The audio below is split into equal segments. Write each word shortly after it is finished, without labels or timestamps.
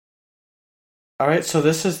All right, so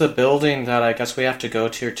this is the building that I guess we have to go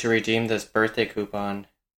to redeem this birthday coupon.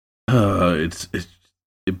 Better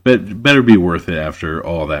be worth it after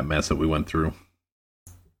all that mess that we went through.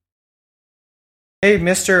 Hey,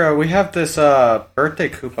 mister, we have this birthday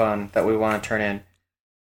coupon that we want to turn in.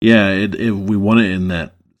 Yeah, we won it in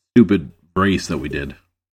that stupid race that we did.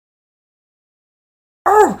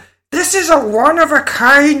 Oh, this is a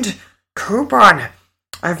one-of-a-kind coupon.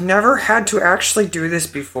 I've never had to actually do this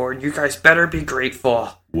before, and you guys better be grateful.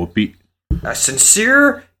 Whoopee. A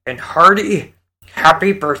sincere and hearty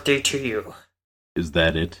happy birthday to you. Is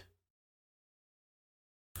that it?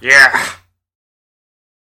 Yeah.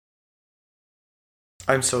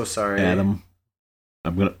 I'm so sorry. Adam,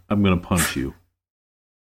 I'm gonna punch you.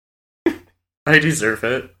 I deserve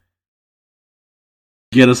it.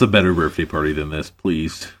 Get us a better birthday party than this,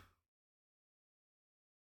 please.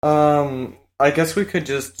 I guess we could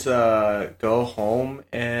just go home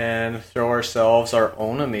and throw ourselves our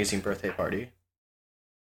own amazing birthday party.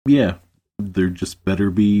 Yeah, there just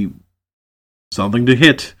better be something to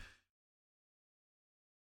hit.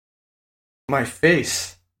 My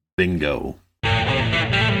face. Bingo.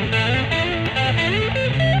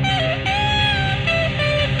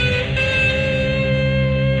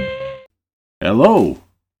 Hello.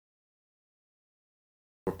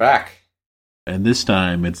 We're back. And this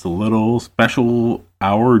time it's a little special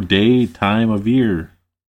hour, day, time of year.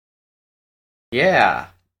 Yeah.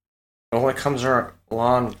 It only comes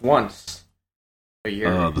along once a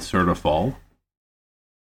year. The start of fall.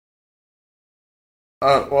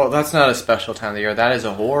 Well, that's not a special time of the year. That is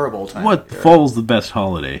a horrible time of the year. Fall's the best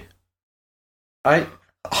holiday?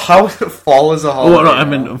 How fall is a holiday? Oh, no, I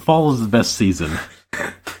mean, fall is the best season.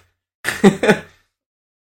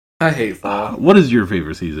 I hate fall What is your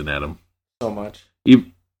favorite season, Adam? so much. You...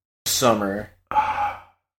 Summer.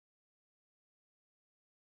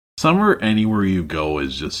 Summer anywhere you go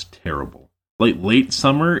is just terrible. Like, late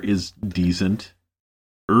summer is decent.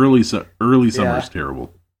 Early summer is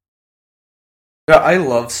terrible. Yeah, I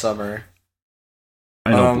love summer.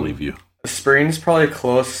 I don't believe you. Spring's probably a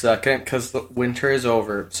close second because the winter is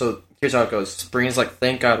over. So here's how it goes. Spring's like,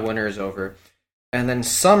 thank God winter is over. And then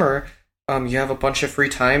summer, you have a bunch of free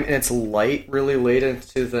time and it's light really late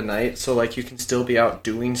into the night. So like you can still be out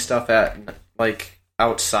doing stuff at like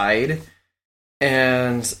outside.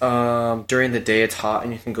 And during the day it's hot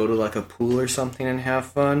and you can go to like a pool or something and have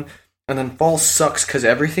fun. And then fall sucks because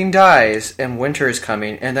everything dies and winter is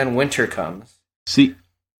coming. And then winter comes. See,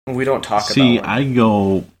 we don't talk about it. I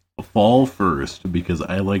go fall first because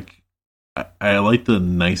I like the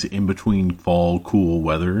nice in between fall cool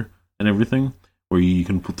weather and everything, where you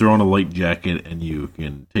can throw on a light jacket and you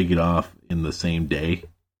can take it off in the same day.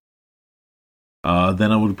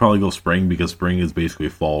 Then I would probably go spring because spring is basically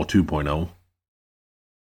fall 2.0.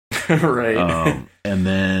 Right. And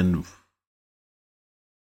then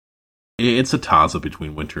it's a toss up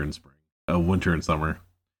between winter and spring, winter and summer.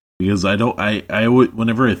 Because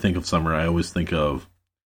whenever I think of summer, I always think of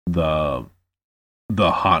the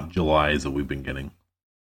hot Julys that we've been getting.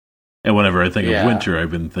 And whenever I think of winter,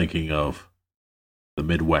 I've been thinking of the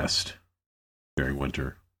Midwest during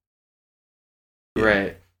winter. Yeah.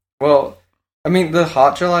 Right. Well, I mean, the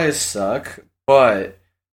hot Julys suck, but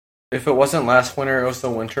if it wasn't last winter, it was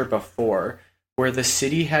the winter before, where the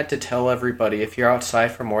city had to tell everybody, if you're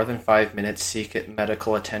outside for more than 5 minutes, seek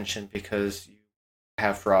medical attention because you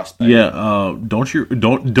have frostbite. Yeah, don't you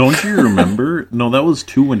remember? No, that was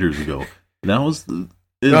 2 winters ago. That was the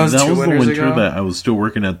winter that I was still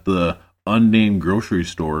working at the unnamed grocery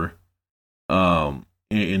store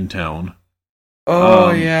in town.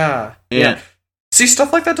 Oh, yeah. See,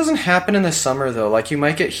 stuff like that doesn't happen in the summer, though. Like, you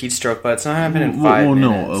might get heat stroke, but it's not happening in 5 minutes.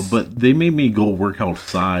 No, but they made me go work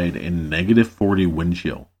outside in negative 40 wind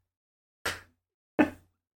chill.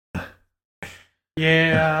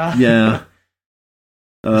 Yeah. Yeah.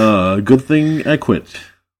 Good thing I quit.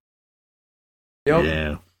 Yep.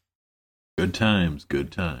 Yeah. Good times.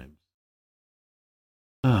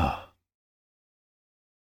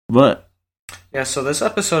 But yeah, so this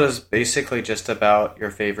episode is basically just about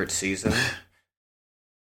your favorite season.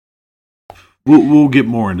 We'll get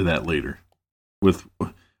more into that later. But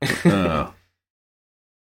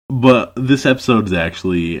this episode is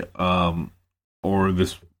actually or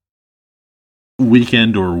this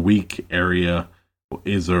weekend or week area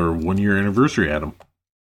is our 1 year anniversary, Adam.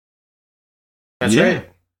 That's right.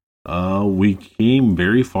 We came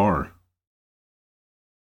very far.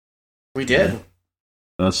 We did.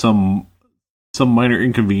 Some minor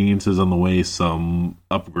inconveniences on the way, some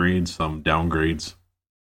upgrades, some downgrades.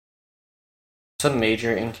 Some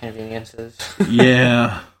major inconveniences.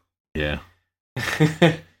 Yeah.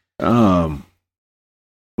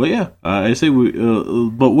 Well, yeah, I say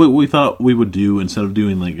but what we thought we would do instead of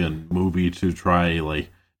doing like a movie to try like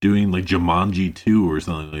doing like Jumanji 2 or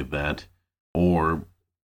something like that, or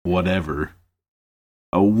whatever.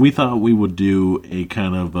 We thought we would do a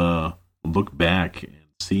kind of look back and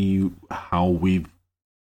see how we've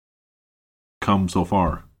come so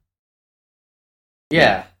far.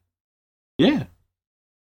 Yeah. Yeah.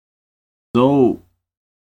 So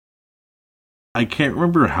I can't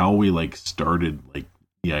remember how we like started like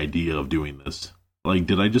the idea of doing this. Like,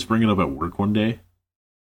 did I just bring it up at work one day?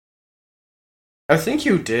 I think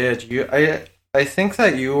you did. I think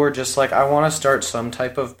that you were just like, I want to start some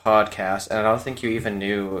type of podcast, and I don't think you even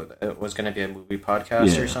knew it was going to be a movie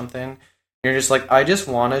podcast or something. You're just like, I just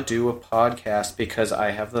want to do a podcast because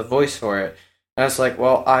I have the voice for it. And I was like,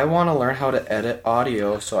 well, I want to learn how to edit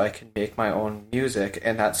audio so I can make my own music,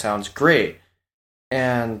 and that sounds great.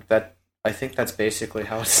 And I think that's basically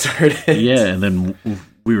how it started. Yeah, and then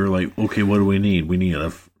we were like, okay, what do we need? We need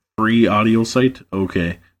a free audio site?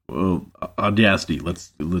 Okay. Well, Audacity,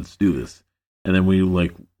 let's do this. And then we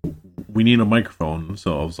need a microphone,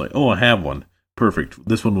 so I was like, oh, I have one. Perfect.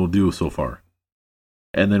 This one will do so far.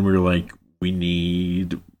 And then we were like, we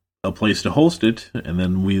need a place to host it, and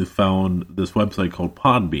then we found this website called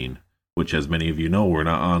Podbean, which, as many of you know, we're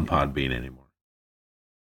not on Podbean anymore.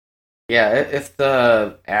 Yeah, if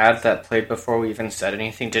the ad that played before we even said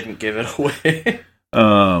anything didn't give it away.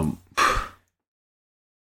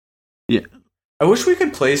 Yeah. I wish we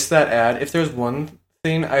could place that ad. If there's one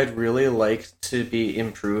thing I'd really like to be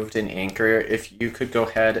improved in Anchor, if you could go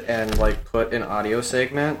ahead and like put an audio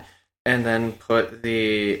segment and then put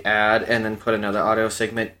the ad and then put another audio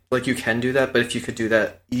segment. Like, you can do that, but if you could do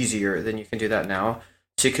that easier than you can do that now.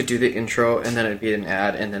 So you could do the intro and then it'd be an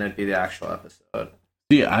ad and then it'd be the actual episode.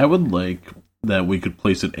 See, I would like that we could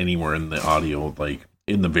place it anywhere in the audio, like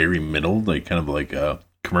in the very middle, like kind of like a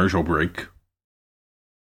commercial break.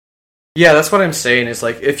 Yeah, that's what I'm saying, is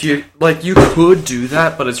like, if you could do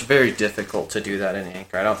that, but it's very difficult to do that in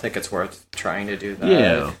Anchor. I don't think it's worth trying to do that.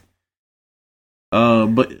 Yeah.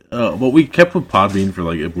 But we kept with Podbean for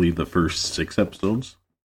like, I believe, the first 6 episodes.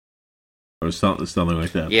 Or something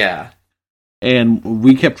like that. Yeah. And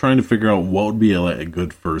we kept trying to figure out what would be a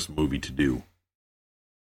good first movie to do.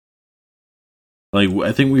 Like,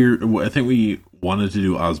 I think we wanted to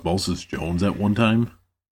do Osmosis Jones at one time.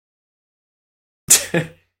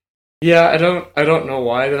 Yeah, I don't know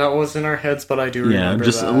why that was in our heads, but I do remember. Yeah,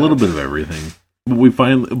 just that. a little bit of everything. But we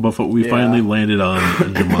finally landed on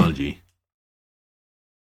Jumanji.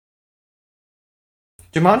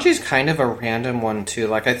 Jumanji's kind of a random one too.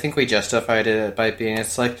 Like, I think we justified it by being,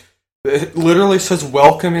 it's like, it literally says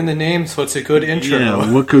welcome in the name, so it's a good intro.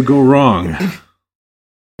 Yeah, what could go wrong?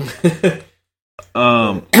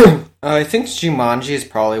 I think Jumanji is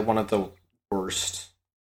probably one of the worst,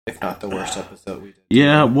 if not the worst episode we did.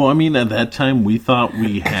 Yeah, well, I mean, at that time, we thought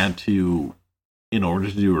we had to, in order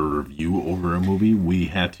to do a review over a movie, we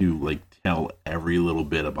had to, like, tell every little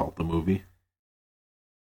bit about the movie.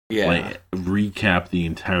 Yeah. Like, recap the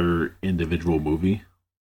entire individual movie.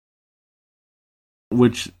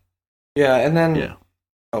 Which... Yeah, and then... Yeah.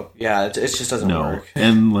 Oh, yeah, it just doesn't work.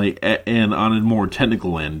 And, like, and on a more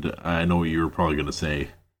technical end, I know what you were probably going to say.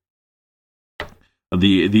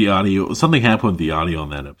 The audio... Something happened with the audio on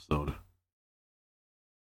that episode.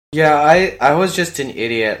 Yeah, I was just an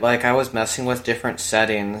idiot. Like, I was messing with different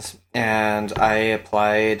settings, and I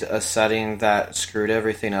applied a setting that screwed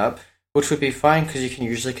everything up, which would be fine because you can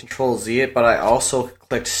usually Control-Z it, but I also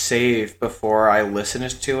clicked save before I listened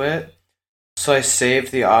to it. So I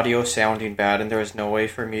saved the audio sounding bad, and there was no way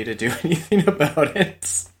for me to do anything about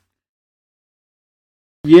it.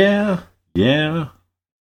 Yeah.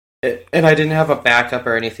 And I didn't have a backup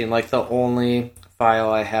or anything. Like, the only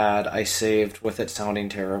file I had, I saved with it sounding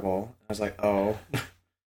terrible. I was like, oh.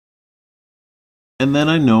 And then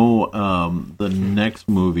I know the next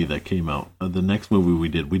movie that came out, the next movie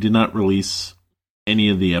we did not release any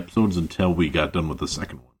of the episodes until we got done with the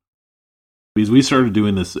second one. Because we started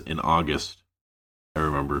doing this in August, I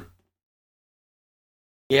remember.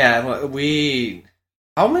 Yeah,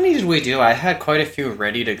 how many did we do? I had quite a few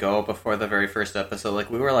ready to go before the very first episode.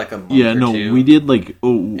 Like, we were like a month or two. We did like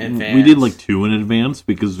we did like 2 in advance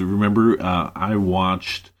because remember I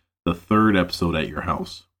watched the 3rd episode at your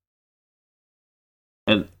house.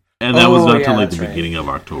 And that was not until like the beginning of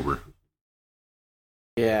October.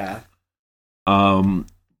 Yeah.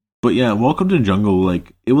 But yeah, Welcome to Jungle,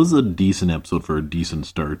 like, it was a decent episode for a decent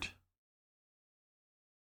start.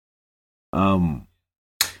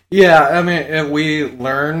 Yeah, I mean, we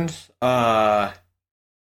learned a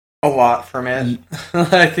lot from it.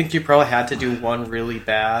 I think you probably had to do one really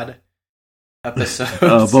bad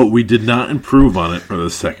episodes. but we did not improve on it for the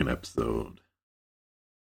second episode.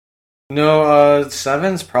 No,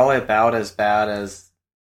 7's probably about as bad as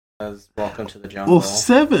Welcome to the Jungle. Well,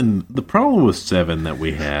 7. The problem with 7 that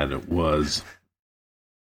we had was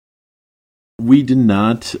we did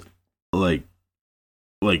not like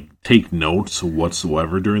take notes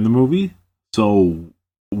whatsoever during the movie. So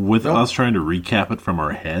with us trying to recap it from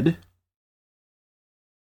our head,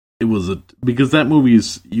 it was because that movie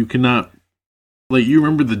is, you cannot, like, you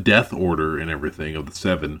remember the death order and everything of the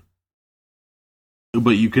 7,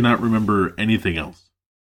 but you cannot remember anything else.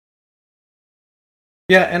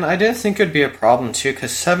 Yeah, and I didn't think it'd be a problem too,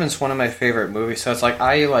 because 7's one of my favorite movies. So it's like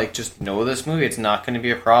I just know this movie; it's not going to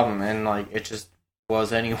be a problem, and it just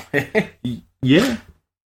was anyway. Yeah.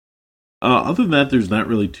 Other than that, there's not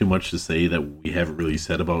really too much to say that we haven't really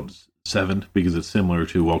said about 7, because it's similar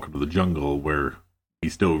to Welcome to the Jungle, where we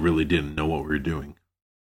still really didn't know what we were doing.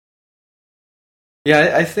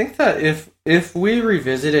 Yeah, I think that if we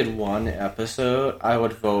revisited one episode, I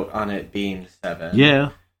would vote on it being 7. Yeah.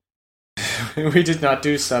 We did not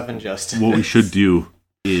do 7 justice. What we should do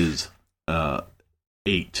is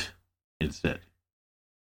 8 instead.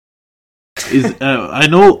 I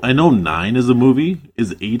know 9 is a movie.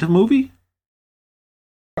 Is 8 a movie?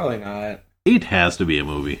 Probably not. 8 has to be a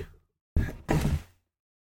movie.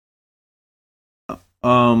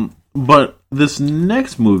 But this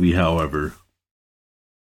next movie, however,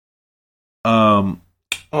 I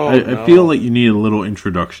feel like you need a little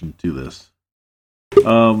introduction to this.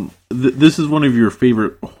 This is one of your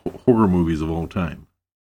favorite horror movies of all time.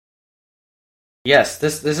 Yes,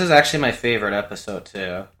 this is actually my favorite episode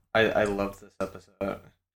too. I love this episode.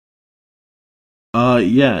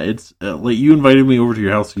 Yeah, it's like you invited me over to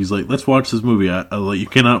your house. He's like, "Let's watch this movie." You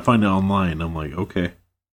cannot find it online. I'm like, okay.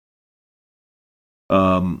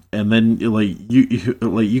 And then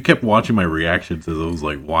you kept watching my reactions as I was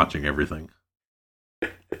like watching everything.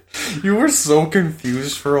 You were so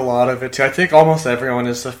confused for a lot of it too. I think almost everyone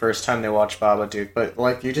is the first time they watch Babadook,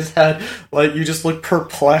 but you just looked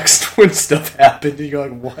perplexed when stuff happened, and you're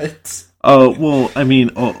like, "What?" Well, I mean,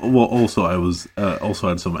 also I was also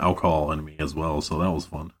had some alcohol in me as well, so that was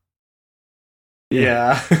fun.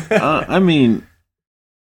 Yeah. I mean,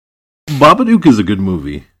 Babadook is a good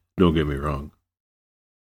movie. Don't get me wrong.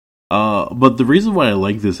 But the reason why I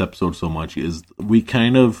like this episode so much is we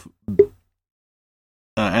kind of.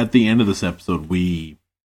 At the end of this episode, we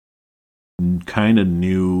kind of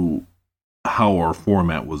knew how our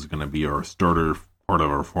format was going to be, our starter part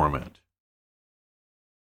of our format.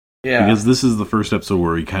 Yeah. Because this is the first episode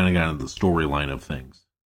where we kind of got into the storyline of things.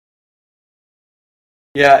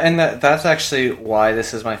 Yeah, and that's actually why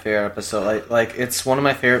this is my favorite episode. Like it's one of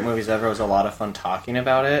my favorite movies ever. It was a lot of fun talking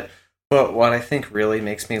about it. But what I think really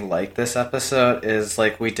makes me like this episode is,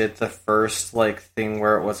 we did the first, thing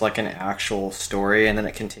where it was, an actual story, and then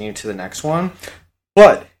it continued to the next one.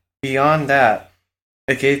 But, beyond that,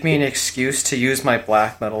 it gave me an excuse to use my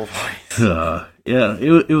black metal voice. Yeah,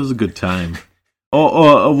 it was a good time.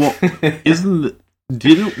 Well,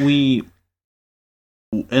 didn't we,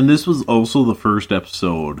 and this was also the first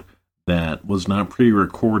episode that was not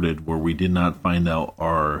pre-recorded, where we did not find out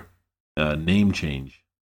our name change.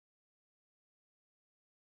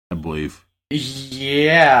 I believe.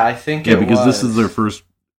 Yeah, I think it was. Yeah, because this is their first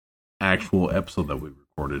actual episode that we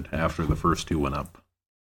recorded after the first 2 went up.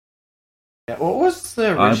 Yeah, what was the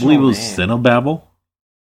original I believe it was name? Cinebabble.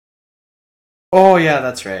 Oh, yeah,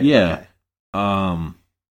 that's right. Yeah. Okay.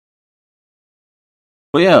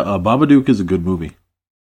 But yeah, Babadook is a good movie.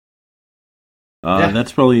 Yeah.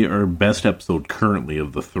 That's probably our best episode currently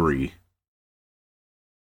of the 3.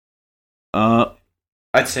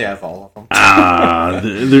 I'd say I have all of them.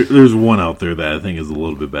 There's one out there that I think is a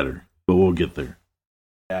little bit better, but we'll get there.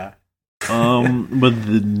 Yeah. But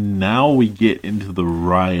now we get into the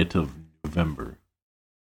riot of November.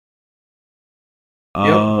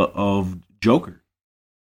 Of Joker.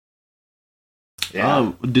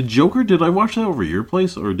 Yeah. Did I watch that over your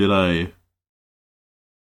place, or did I?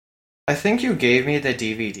 I think you gave me the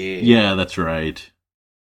DVD. Yeah, that's right.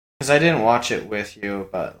 Because I didn't watch it with you,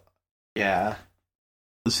 but yeah.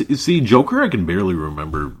 See, Joker I can barely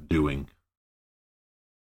remember doing.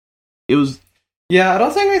 It was... Yeah, I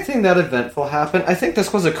don't think anything that eventful happened. I think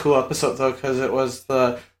this was a cool episode, though, because it was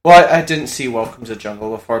the... Well, I didn't see Welcome to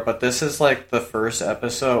Jungle before, but this is, the first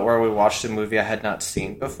episode where we watched a movie I had not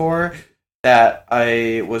seen before that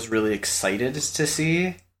I was really excited to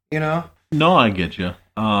see, you know? No, I get you.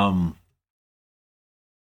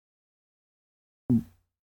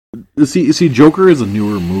 See, Joker is a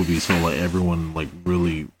newer movie, so everyone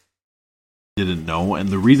really didn't know, and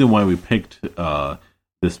the reason why we picked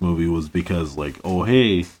this movie was because, like, oh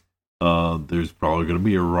hey, there's probably going to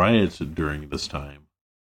be a riot during this time.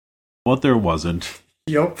 But there wasn't.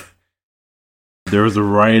 Yup. There was a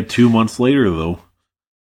riot 2 months later, though.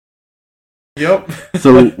 Yep.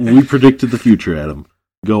 So we predicted the future, Adam.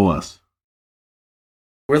 Go us.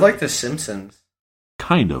 We're like the Simpsons.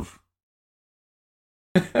 Kind of.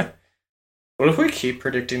 What if we keep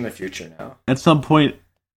predicting the future now? At some point,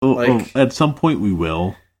 at some point we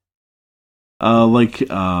will. Like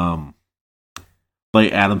Adam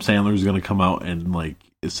Sandler is going to come out and like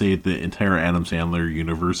say the entire Adam Sandler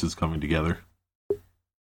universe is coming together.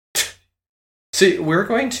 See, we're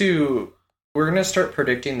going to start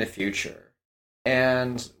predicting the future,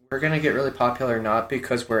 and we're going to get really popular not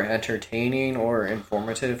because we're entertaining or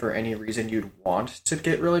informative or any reason you'd want to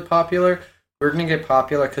get really popular. We're going to get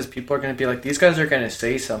popular because people are going to be like, these guys are going to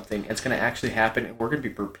say something, it's going to actually happen, and we're going to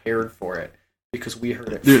be prepared for it because we heard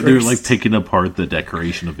it first. They're like taking apart the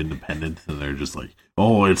Declaration of Independence, and they're just like,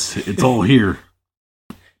 oh, it's all here.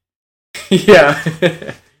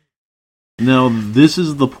 Yeah. Now, this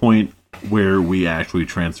is the point where we actually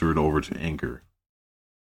transferred over to Anchor.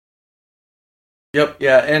 Yep,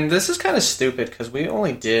 yeah, and this is kind of stupid because we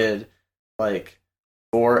only did like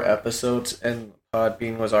 4 episodes, and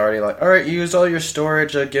Podbean was already like, all right, you used all your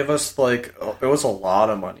storage, give us like, it was a lot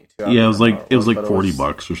of money too. Yeah, it was like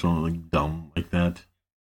 $40 or something like dumb like that.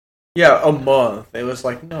 Yeah, a month. It was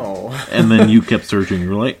like, no. And then you kept searching, you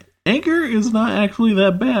were like, Anchor is not actually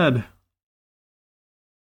that bad.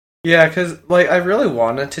 Yeah, because like I really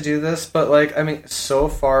wanted to do this, but like I mean, so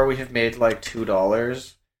far we have made like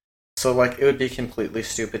 $2. So, like, it would be completely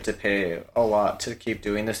stupid to pay a lot to keep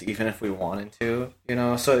doing this, even if we wanted to, you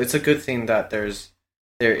know? So, it's a good thing that there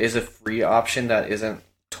is a free option that isn't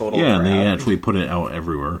total crap. And they actually put it out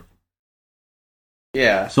everywhere.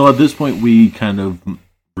 Yeah. So, at this point, we kind of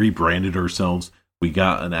rebranded ourselves. We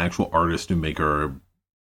got an actual artist to make our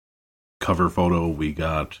cover photo. We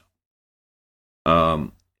got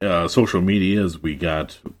social medias. We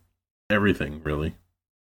got everything, really.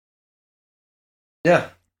 Yeah.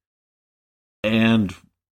 And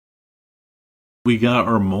we got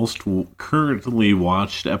our most currently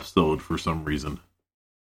watched episode for some reason.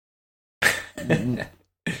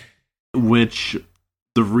 Which,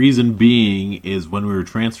 the reason being is when we were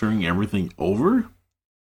transferring everything over,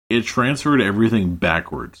 it transferred everything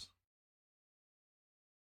backwards.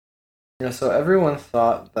 Yeah, so everyone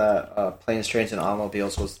thought that Planes, Trains, and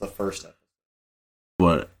Automobiles was the first episode.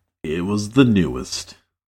 But it was the newest.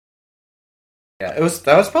 Yeah,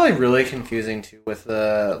 that was probably really confusing too. With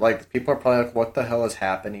the like, people are probably like, "What the hell is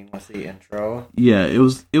happening with the intro?" Yeah, it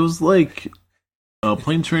was like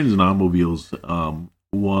Planes, Trains, and Automobiles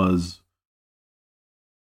was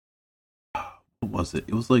what was it?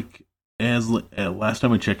 It was like last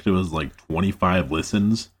time I checked, it was like 25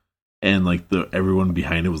 listens, and like everyone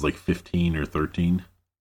behind it was like 15 or 13.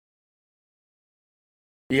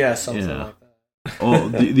 Yeah, something like that. Oh,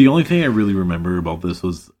 the only thing I really remember about this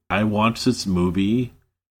was I watched this movie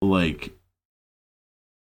like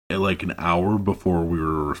an hour before we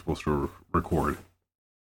were supposed to record.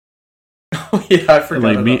 Oh yeah, I forgot.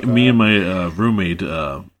 Like about me that. and my roommate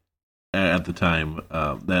at the time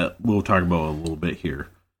that we'll talk about a little bit here.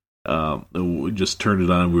 We just turned it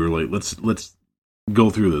on. We were like, let's go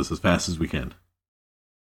through this as fast as we can.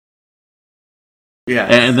 Yeah,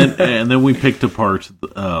 and then we picked apart.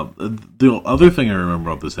 The other thing I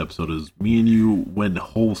remember about this episode is me and you went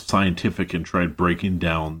whole scientific and tried breaking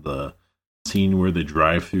down the scene where they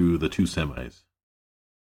drive through the 2 semis.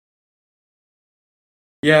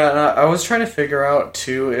 Yeah, and I was trying to figure out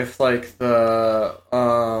too if like the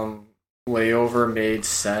layover made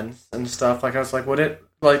sense and stuff. Like I was like,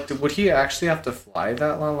 would he actually have to fly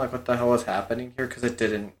that long? Like, what the hell is happening here? Because it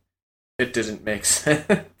didn't make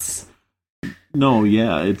sense. No,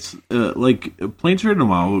 yeah, it's like Planes, Trains, and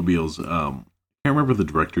Automobiles. I can't remember the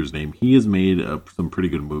director's name. He has made some pretty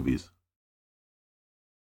good movies.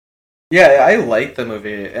 Yeah, I like the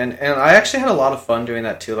movie, and I actually had a lot of fun doing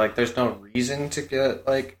that too. Like, there's no reason to get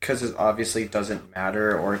like, because it obviously doesn't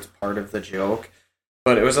matter or it's part of the joke.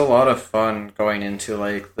 But it was a lot of fun going into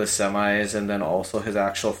like the semis and then also his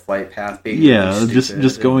actual flight path being really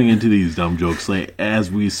just going into these dumb jokes like as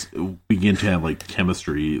we begin to have like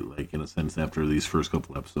chemistry, like in a sense after these first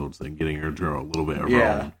couple episodes, and getting her to a little bit of her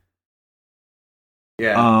own.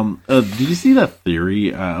 Yeah. Do you see that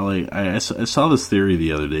theory? I saw this theory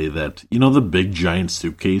the other day that the big giant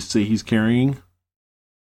suitcase that he's carrying.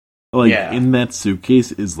 Like in that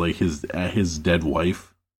suitcase is like his dead wife.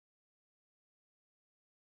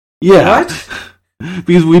 Yeah, what?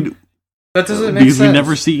 because that doesn't make sense. We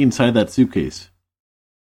never see inside that suitcase.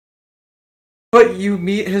 But you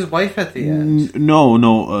meet his wife at the end.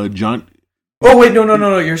 No, John. Oh wait,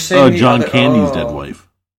 no. You're saying John Candy's dead wife.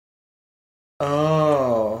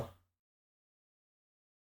 Oh.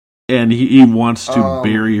 And he wants to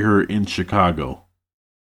bury her in Chicago.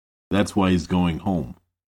 That's why he's going home.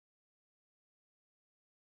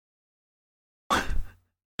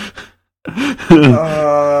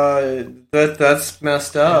 That's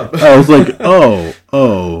messed up. I was like, oh.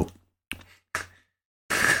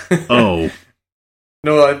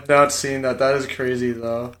 No, I've not seen that. That is crazy,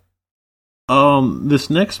 though. This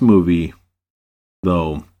next movie,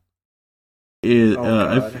 though, is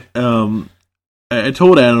I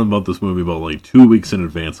told Adam about this movie about like 2 weeks in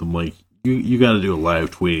advance. I'm like, you got to do a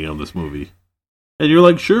live tweeting on this movie, and you're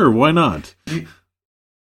like, sure, why not?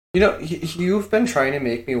 You've been trying to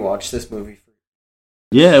make me watch this movie.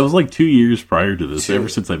 Yeah, it was like 2 years prior to this, ever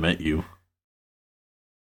since I met you.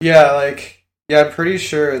 Yeah, I'm pretty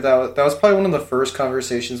sure that was probably one of the first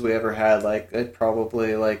conversations we ever had. Like, I'd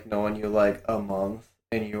probably known you like a month,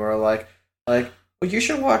 and you were like, well, you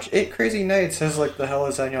should watch 8 Crazy Nights. As like, the hell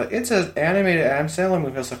is that? And you're like, it's an animated Adam Sandler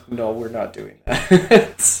movie. I was like, no, we're not doing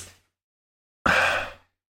that.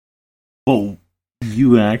 Well,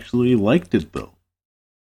 you actually liked it, though.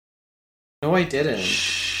 No, I didn't.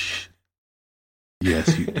 Shh.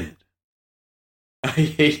 Yes, you did. I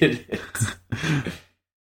hated it.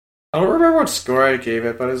 I don't remember what score I gave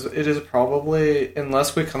it, but it is probably,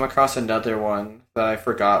 unless we come across another one that I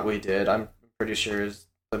forgot we did, I'm pretty sure is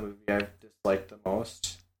the movie I've disliked the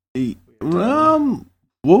most. What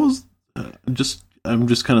was I'm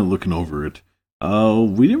just kind of looking over it.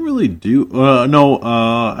 We didn't really do. No.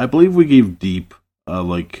 I believe we gave Deep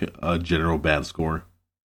a general bad score.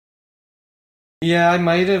 Yeah, I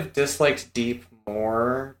might have disliked Deep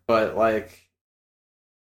more, but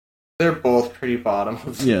they're both pretty bottom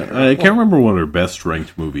of the barrel. I can't remember what our best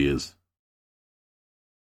ranked movie is.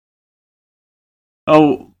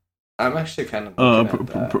 Oh, I'm actually kind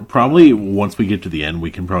of probably once we get to the end, we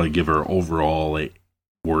can probably give our overall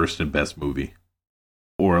worst and best movie,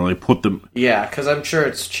 or put them. Yeah, because I'm sure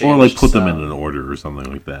it's changed. Or put them in an order or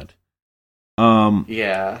something like that.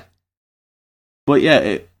 Yeah, but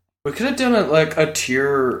yeah, we could have done a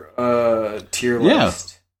tier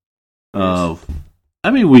list. I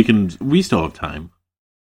mean, we still have time.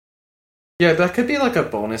 Yeah, that could be a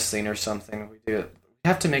bonus scene or something. We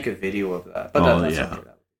have to make a video of that. But that's yeah.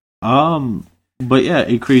 But yeah,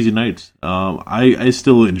 8 Crazy Nights. I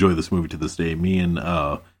still enjoy this movie to this day. Me and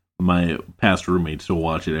my past roommate still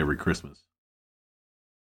watch it every Christmas.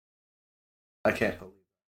 I can't believe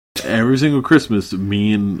it. Every single Christmas,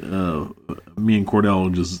 me and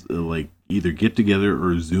Cordell just either get together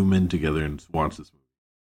or Zoom in together and watch this movie.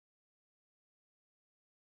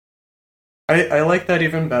 I like that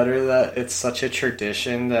even better, that it's such a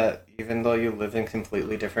tradition that even though you live in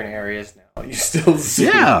completely different areas now, you still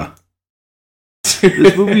Zoom. Yeah!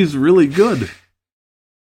 This movie is really good.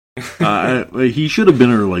 He should have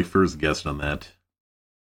been our first guest on that.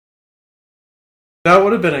 That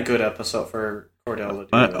would have been a good episode for Cordell to do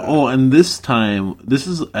that. Oh, and this time,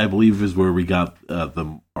 I believe is where we got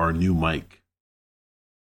our new mic.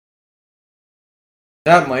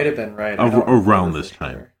 That might have been right. Around this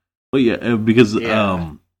time. Sure. But yeah, because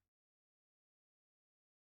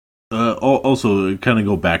also kind of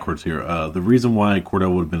go backwards here. The reason why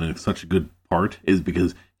Cordell would have been in such a good part is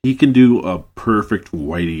because he can do a perfect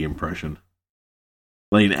Whitey impression,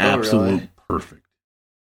 an absolute really? Perfect.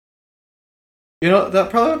 That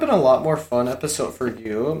probably would have been a lot more fun episode for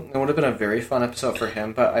you. It would have been a very fun episode for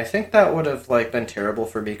him, but I think that would have been terrible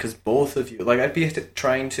for me because both of you, I'd be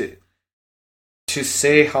trying to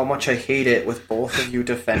say how much I hate it with both of you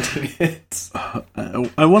defending it.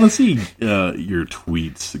 I want to see your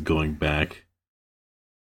tweets going back.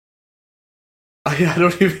 I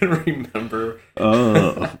don't even remember.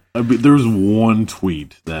 There was one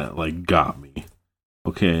tweet that got me.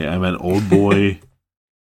 Okay, I'm an old boy.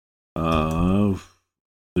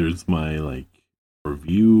 There's my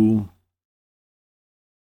review.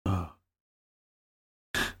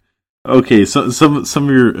 Okay, so some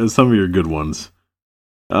of your good ones.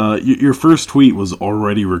 Your first tweet was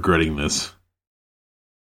already regretting this.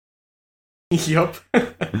 Yep.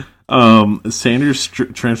 Sanders'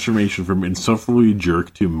 transformation from insufferably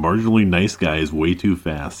jerk to marginally nice guy is way too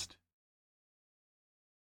fast.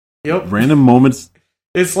 Yep. Random moments.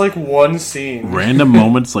 It's one scene. Random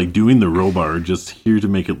moments doing the robot are just here to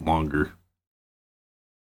make it longer.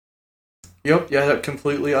 Yep, yeah,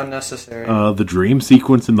 completely unnecessary. The dream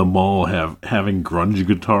sequence in the mall having grunge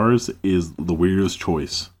guitars is the weirdest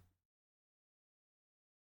choice.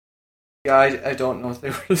 Yeah, I don't know what they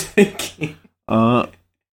were thinking.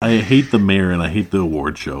 I hate the mayor and I hate the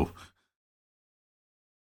award show.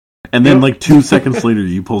 And then, like 2 seconds later,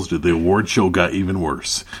 you posted the award show got even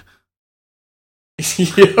worse.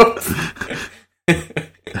 Yep.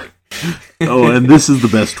 Oh, and this is the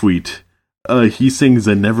best tweet. He sings,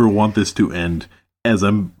 "I never want this to end," as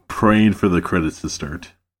I'm praying for the credits to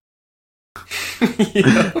start.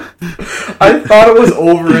 Yeah. I thought it was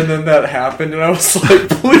over, and then that happened, and I was like,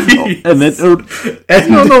 please. And then,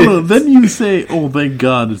 no. Then you say, "Oh, thank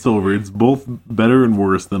God it's over." It's both better and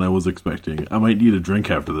worse than I was expecting. I might need a drink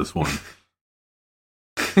after this one.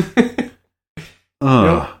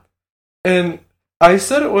 Yep. And I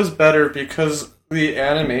said it was better because the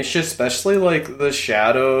animation, especially like the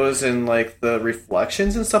shadows and like the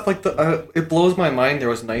reflections and stuff, like it blows my mind. There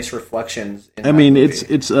was nice reflections. I mean, movie.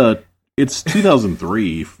 It's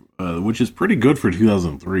 2003, which is pretty good for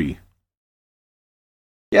 2003.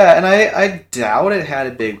 Yeah, and I doubt it had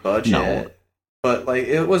a big budget, No. but like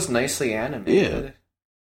it was nicely animated.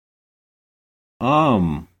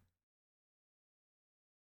 Yeah.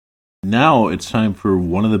 Now it's time for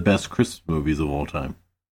one of the best Christmas movies of all time.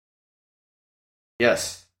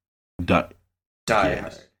 Yes. Die Hard.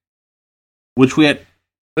 Yes. Which we had.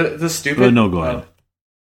 The stupid. No, go ahead.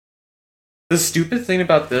 The stupid thing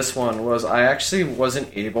about this one was I actually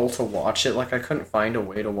wasn't able to watch it. Like, I couldn't find a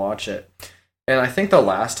way to watch it. And I think the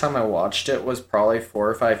last time I watched it was probably 4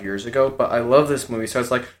 or 5 years ago, but I love this movie, so I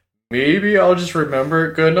was like, maybe I'll just remember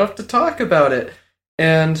it good enough to talk about it.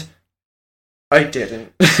 And I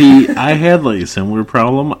didn't. See, I had like a similar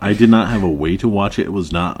problem. I did not have a way to watch it. It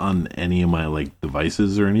was not on any of my like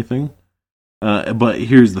devices or anything. But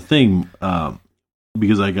here's the thing.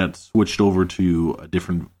 Because I got switched over to a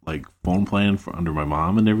different like phone plan for under my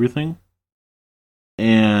mom and everything,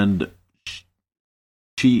 and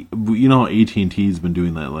she, you know, AT&T's been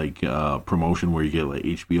doing that like promotion where you get like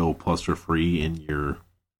HBO Plus for free in your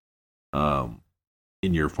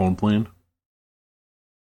phone plan.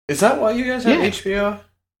 Is that why you guys have HBO?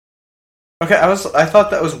 Okay, I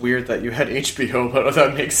thought that was weird that you had HBO, but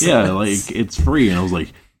that makes sense. Yeah, like it's free, and I was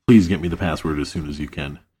like, please get me the password as soon as you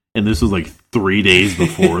can. And this was like 3 days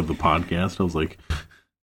before the podcast. I was like,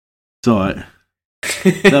 that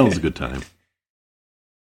was a good time.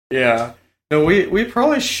 Yeah. No, we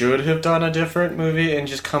probably should have done a different movie and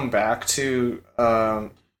just come back to Die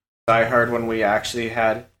Hard when we actually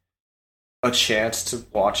had a chance to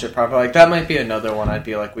watch it properly. Like, that might be another one I'd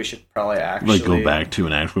be like, we should probably actually like go back to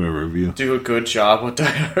an actual review. Do a good job with Die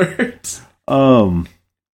Hard.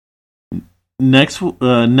 Next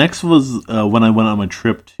was when I went on my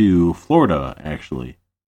trip to Florida, actually,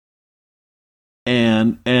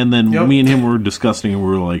 and then me and him were discussing, and we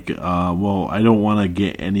were like, well, I don't want to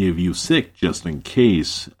get any of you sick, just in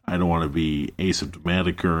case. I don't want to be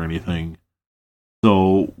asymptomatic or anything.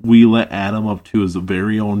 So we let Adam up to his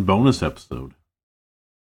very own bonus episode.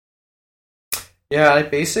 Yeah, I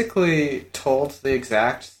basically told the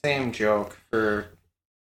exact same joke for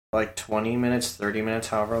like 20 minutes, 30 minutes,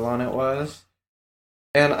 however long it was.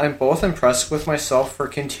 And I'm both impressed with myself for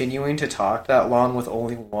continuing to talk that long with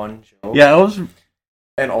only one joke. Yeah, I was...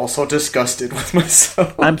 And also disgusted with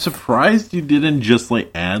myself. I'm surprised you didn't just,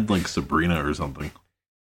 like, add, like, Sabrina or something.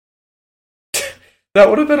 That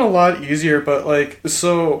would have been a lot easier, but, like,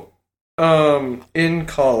 so, in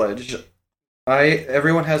college,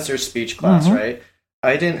 everyone has their speech class, right?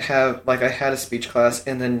 I didn't have, like, I had a speech class,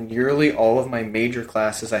 and then nearly all of my major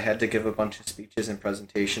classes I had to give a bunch of speeches and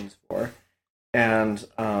presentations for. And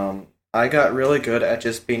I got really good at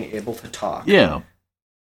just being able to talk. Yeah.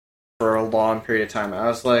 For a long period of time. I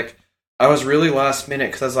was really last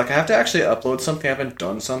minute because I was like, I have to actually upload something. I haven't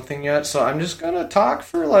done something yet, so I'm just going to talk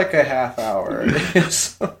for like a half hour.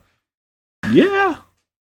 So. Yeah.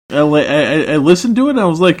 I listened to it and I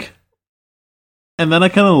was like, and then I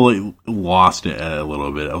kind of like lost it a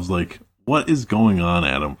little bit. I was like, what is going on,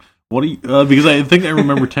 Adam? What are you, because I think I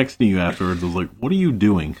remember texting you afterwards. I was like, what are you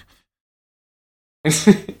doing?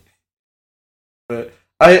 But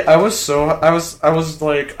I was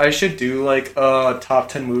like, I should do like top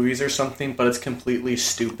 10 movies or something, but it's completely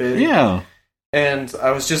stupid. Yeah. And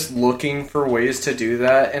I was just looking for ways to do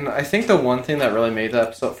that, and I think the one thing that really made that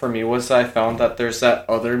episode for me was I found that there's that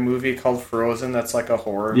other movie called Frozen that's like a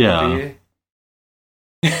horror movie.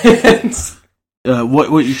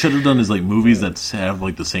 What you should have done is like movies that have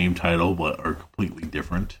like the same title but are completely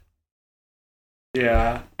different.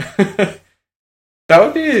 Yeah.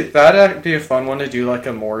 That'd be a fun one to do, like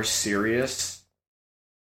a more serious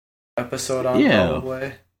episode on,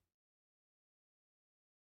 probably.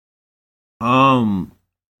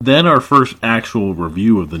 Then our first actual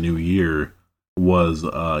review of the new year was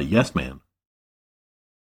Yes Man.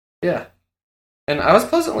 Yeah. And I was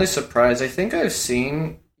pleasantly surprised. I think I've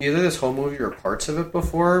seen either this whole movie or parts of it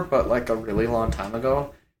before, but like a really long time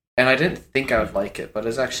ago. And I didn't think I would like it, but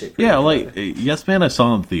it's actually pretty Yeah, good. like Yes Man, I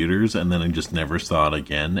saw in theaters, and then I just never saw it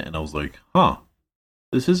again, and I was like, huh,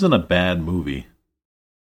 this isn't a bad movie.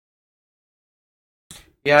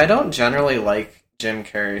 Yeah, I don't generally like Jim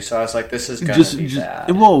Carrey, so I was like, this is gonna be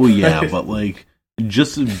bad. Well, yeah, but like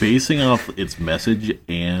just basing off its message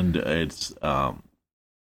and its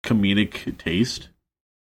comedic taste,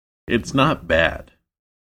 it's not bad.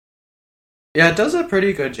 Yeah, it does a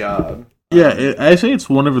pretty good job. Yeah, I say it's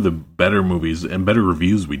one of the better movies and better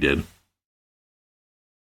reviews we did.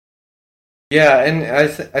 Yeah, and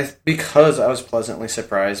I because I was pleasantly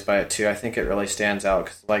surprised by it too. I think it really stands out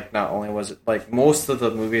because, like, not only was it like most of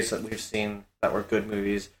the movies that we've seen that were good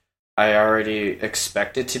movies, I already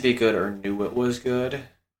expected to be good or knew it was good.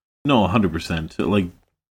 No, 100%. Like,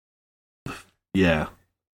 yeah.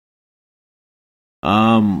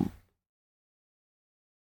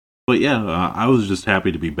 But yeah, I was just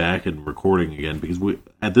happy to be back and recording again because we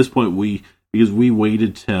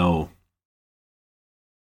waited till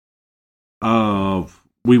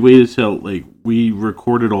like we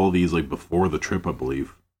recorded all these like before the trip, I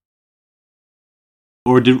believe.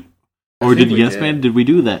 Or did Yes Man, did we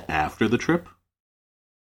do that after the trip?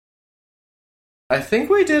 I think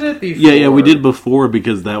we did it before. Yeah, we did before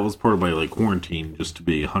because that was part of my like quarantine just to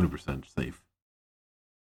be 100% safe.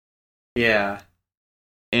 Yeah.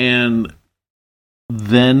 And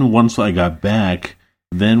then once I got back,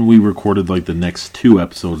 then we recorded like the next 2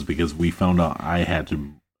 episodes because we found out I had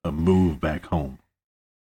to move back home.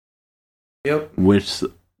 Yep.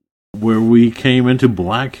 Where we came into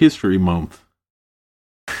Black History Month.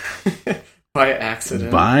 By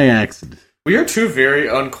accident. By accident. We are two very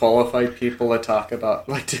unqualified people to talk about,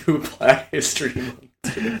 like, do Black History Month.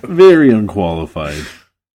 Very unqualified.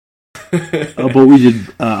 But we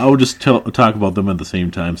did. I will just talk about them at the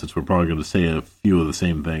same time since we're probably going to say a few of the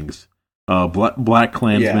same things. Black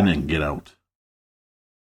Klansman and Get Out.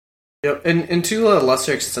 Yep, and to a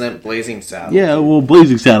lesser extent, Blazing Saddles. Yeah, well,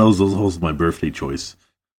 Blazing Saddles was my birthday choice.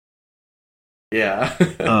 Yeah.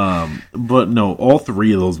 But no, all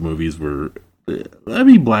 3 of those movies were. I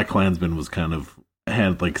mean, Black Klansman was kind of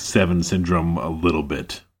had like Seven syndrome a little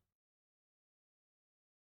bit.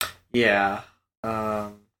 Yeah.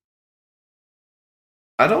 I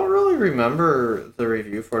don't really remember the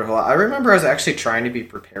review for it a whole lot. I remember I was actually trying to be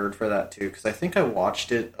prepared for that too, because I think I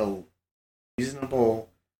watched it a reasonable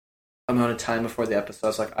amount of time before the episode. I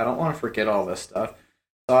was like, I don't want to forget all this stuff.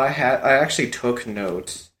 So I actually took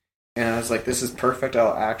notes, and I was like, this is perfect.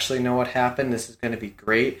 I'll actually know what happened. This is going to be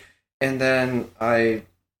great. And then I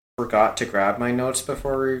forgot to grab my notes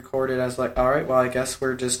before we recorded. I was like, all right, well, I guess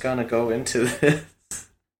we're just going to go into this.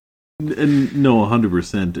 No,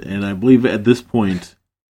 100%. And I believe at this point,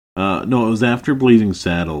 no, it was after Blazing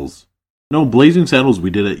Saddles. No, Blazing Saddles we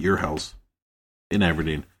did at your house in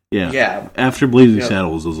Aberdeen. Yeah. Yeah. After Blazing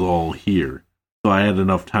Saddles was all here. So I had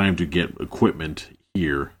enough time to get equipment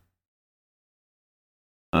here.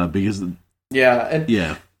 Because... Yeah. And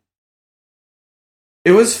yeah.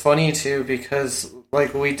 It was funny, too, because,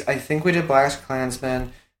 like, I think we did Black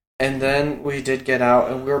Klansman, and then we did Get Out,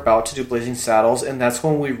 and we were about to do Blazing Saddles, and that's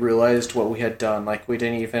when we realized what we had done. Like, we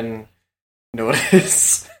didn't even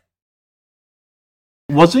notice.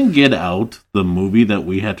 Wasn't Get Out the movie that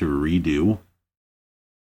we had to redo?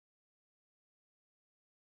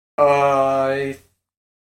 I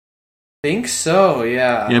think so,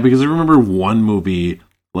 yeah. Yeah, because I remember one movie,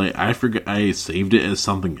 like, I forget, I saved it as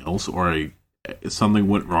something else, or something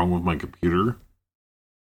went wrong with my computer.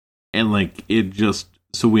 And, like, it just,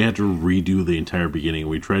 so we had to redo the entire beginning.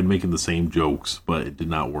 We tried making the same jokes, but it did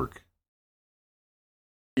not work.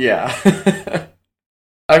 Yeah.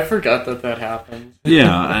 I forgot that happened.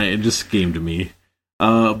 Yeah, it just came to me.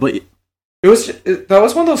 But that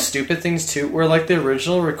was one of those stupid things too, where like the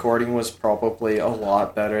original recording was probably a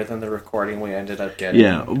lot better than the recording we ended up getting.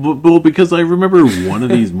 Yeah, well, because I remember one of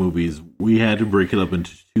these movies, we had to break it up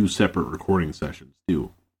into 2 separate recording sessions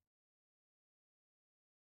too.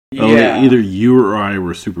 Yeah. Either you or I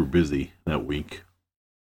were super busy that week.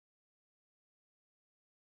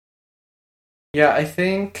 Yeah, I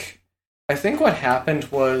think what happened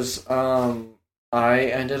was I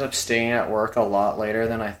ended up staying at work a lot later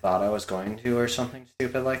than I thought I was going to, or something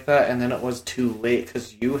stupid like that, and then it was too late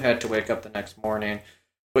because you had to wake up the next morning.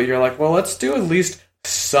 But you're like, well, let's do at least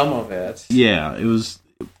some of it. Yeah, it was...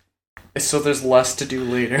 So there's less to do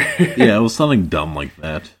later. Yeah, it was something dumb like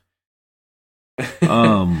that.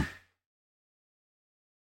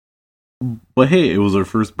 But hey, it was our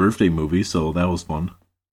first birthday movie, so that was fun.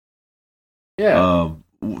 Yeah.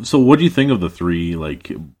 So, what do you think of the three,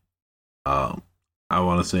 like, I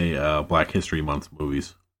want to say, Black History Month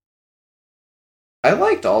movies? I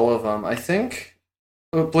liked all of them. I think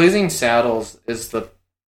Blazing Saddles is the.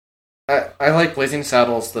 I like Blazing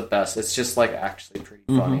Saddles the best. It's just like actually pretty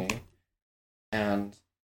funny, and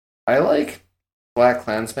I like Black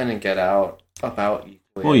Klansman and Get Out about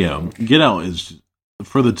equally. Oh yeah, Get Out is,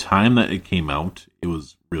 for the time that it came out, it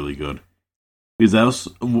was really good. Because that was,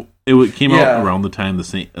 it came out around the time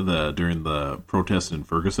during the protest in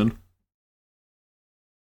Ferguson.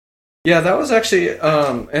 Yeah, that was actually,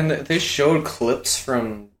 and they showed clips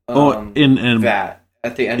from in that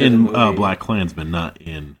at the end of the movie. In Black Klansman, not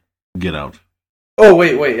in Get Out. Oh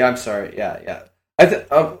wait, yeah, I'm sorry. Yeah. I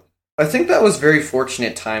think that was very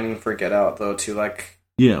fortunate timing for Get Out, though. To like,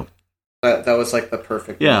 yeah, that was like the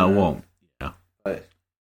perfect. Yeah, moment. well, yeah. But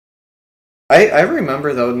I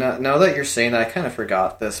remember though. Now that you're saying that, I kind of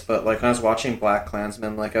forgot this. But like when I was watching Black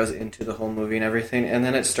Klansman, like I was into the whole movie and everything, and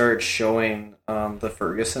then it started showing the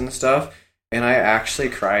Ferguson stuff, and I actually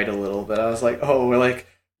cried a little bit. I was like, oh, like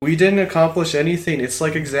we didn't accomplish anything. It's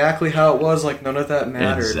like exactly how it was. Like none of that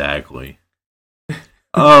mattered. Exactly.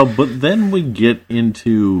 But then we get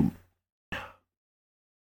into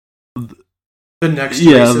the next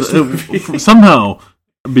movie. Somehow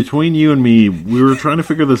between you and me, we were trying to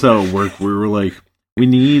figure this out at work. We were like, we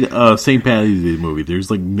need a St. Patty's Day movie. There's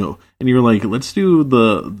like no, and you were like, let's do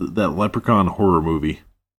that Leprechaun horror movie.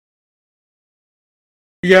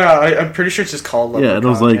 Yeah, I'm pretty sure it's just called Leprechaun. Yeah, and I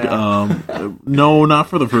was like, no, not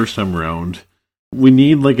for the first time around. We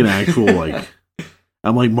need like an actual like.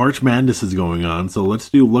 I'm like, March Madness is going on, so let's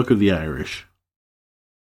do Luck of the Irish.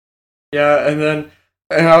 Yeah, and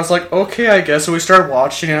I was like, okay, I guess. So we started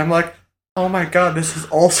watching, and I'm like, oh my god, this is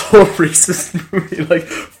also a racist movie. Like,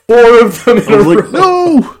 4 of them in a row.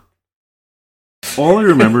 No! All I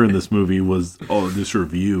remember in this movie was, this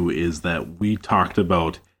review, is that we talked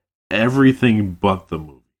about everything but the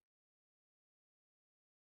movie.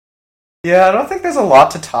 Yeah, I don't think there's a lot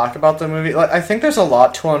to talk about the movie. Like, I think there's a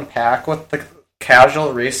lot to unpack with the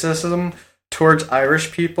casual racism towards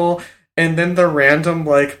Irish people, and then the random,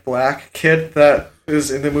 like, black kid that is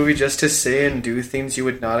in the movie just to say and do things you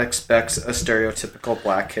would not expect a stereotypical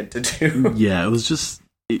black kid to do. Yeah, it was just,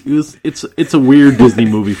 it's a weird Disney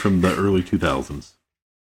movie from the early 2000s.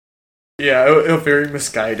 Yeah, a very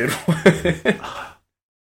misguided one.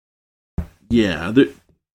 Yeah,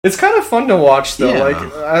 it's kind of fun to watch though.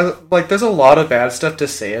 Yeah. Like there's a lot of bad stuff to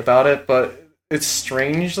say about it, but it's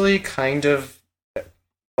strangely kind of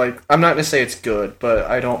like, I'm not gonna say it's good, but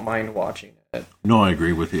I don't mind watching it. No, I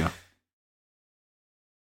agree with you.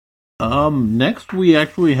 Next we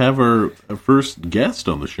actually have our first guest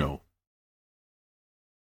on the show.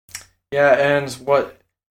 Yeah, and what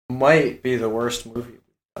might be the worst movie.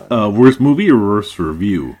 Worst movie or worst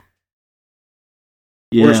review?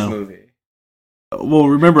 Yeah. Worst movie. Well,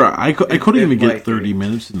 remember, I couldn't even get 30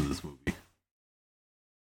 minutes into this movie.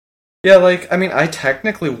 Yeah, like, I mean, I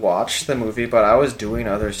technically watched the movie, but I was doing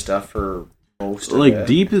other stuff for most of it. Like,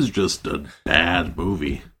 Deep is just a bad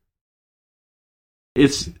movie.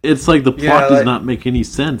 It's like the plot does not make any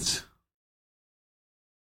sense.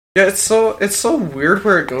 Yeah, it's so weird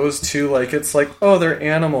where it goes to, like, it's like, oh, they're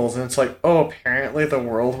animals, and it's like, oh, apparently the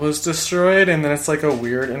world was destroyed, and then it's like a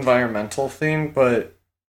weird environmental thing, but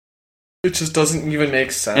it just doesn't even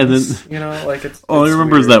make sense. And then, you know, like it's. All I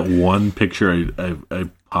remember is that one picture I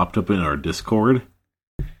popped up in our Discord.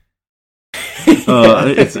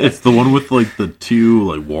 It's the one with like the two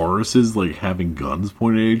like walruses like having guns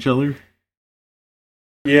pointed at each other.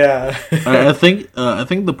 Yeah, I think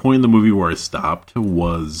the point in the movie where I stopped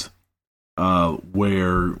was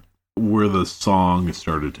where the song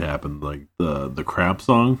started to happen, like the crap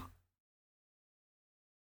song.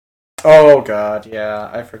 Oh god, yeah,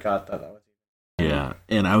 I forgot that was. Yeah,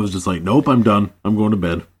 and I was just like, nope, I'm done. I'm going to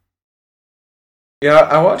bed. Yeah,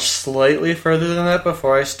 I watched slightly further than that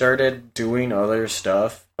before I started doing other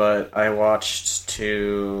stuff, but I watched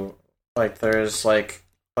there's like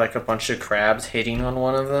a bunch of crabs hitting on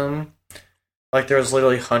one of them. Like there was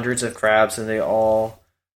literally hundreds of crabs and they all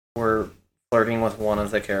were flirting with one of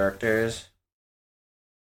the characters.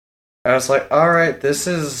 I was like, alright, this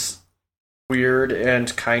is weird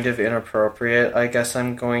and kind of inappropriate. I guess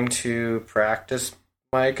I'm going to practice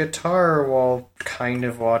my guitar while kind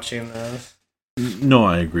of watching this. No,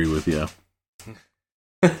 I agree with you.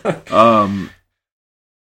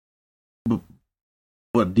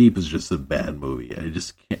 But Deep is just a bad movie. I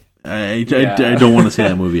just can't. I don't want to see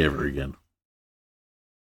that movie ever again.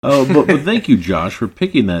 But thank you, Josh, for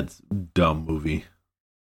picking that dumb movie.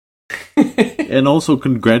 And also,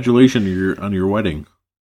 congratulations on your wedding.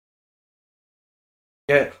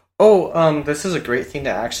 Yeah. Oh, this is a great thing to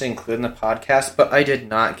actually include in the podcast, but I did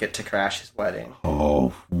not get to crash his wedding.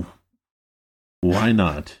 Oh, why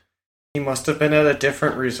not? He must have been at a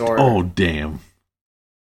different resort. Oh, damn.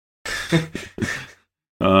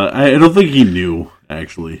 I don't think he knew,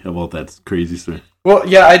 actually, about that crazy story. Well,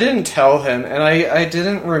 yeah, I didn't tell him, and I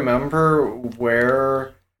didn't remember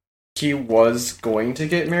where he was going to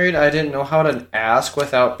get married. I didn't know how to ask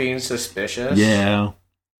without being suspicious. Yeah.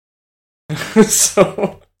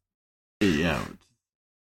 So... Yeah.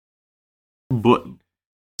 But...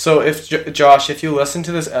 So, if Josh, if you listen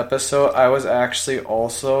to this episode, I was actually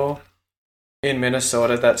also in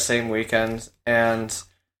Minnesota that same weekend, and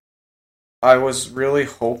I was really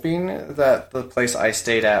hoping that the place I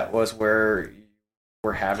stayed at was where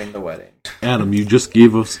we're having the wedding. Adam, you just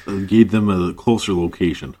gave them a closer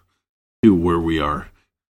location to where we are.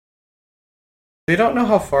 They don't know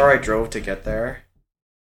how far I drove to get there.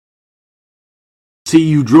 See,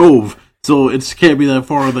 you drove, so it can't be that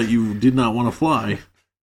far that you did not want to fly.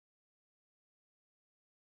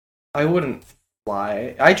 I wouldn't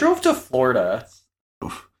fly. I drove to Florida.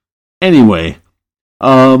 Anyway,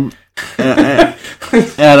 Adam.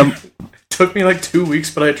 Took me like 2 weeks,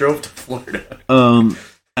 but I drove to Florida.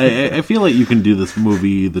 I feel like you can do this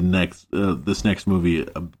movie, this next movie,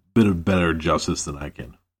 a bit of better justice than I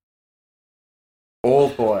can.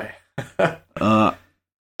 Old boy. Yeah.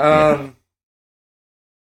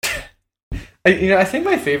 I think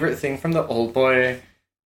my favorite thing from the Old Boy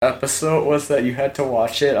episode was that you had to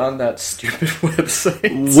watch it on that stupid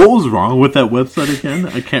website. What was wrong with that website again?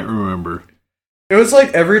 I can't remember. It was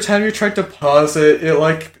like every time you tried to pause it, it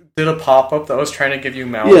like did a pop-up that was trying to give you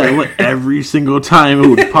malware. Yeah, like every single time it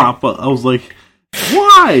would pop up. I was like,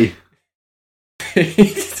 why?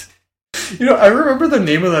 I remember the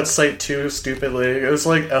name of that site too, stupidly. It was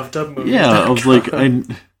like FWmovies.com. Yeah, I was like,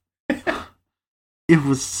 it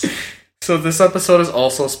was... So this episode is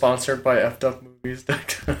also sponsored by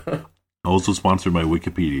FWmovies.com. Also sponsored by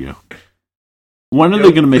Wikipedia. When are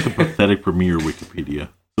they going to make a pathetic premiere Wikipedia?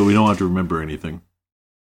 So we don't have to remember anything.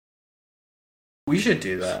 We should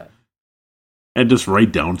do that. And just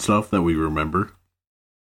write down stuff that we remember.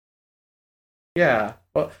 Yeah.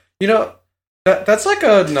 Well, that's like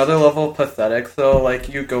another level of pathetic, though. Like,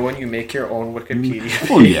 you go and you make your own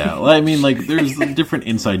Wikipedia. Oh, yeah. I mean, like, there's different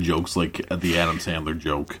inside jokes, like the Adam Sandler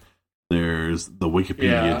joke. There's the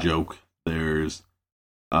Wikipedia joke. There's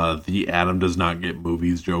the Adam does not get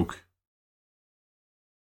movies joke.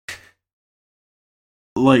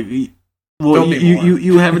 Like, well,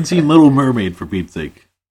 you haven't seen Little Mermaid, for Pete's sake.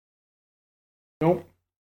 Nope.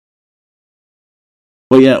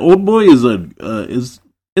 But yeah, Old Boy is a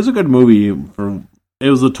good movie. It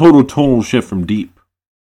was a total tonal shift from Deep.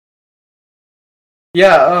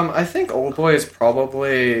 Yeah, I think Old Boy is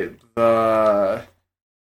probably the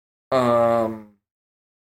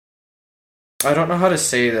I don't know how to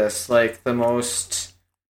say this, like the most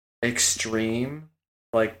extreme,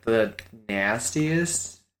 like the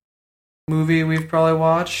nastiest movie we've probably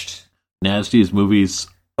watched. Nastiest movies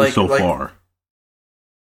so far.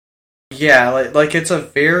 Yeah, like it's a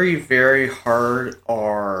very, very hard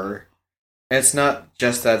R. And it's not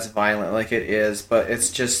just that it's violent, like it is, but it's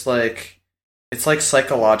just like it's like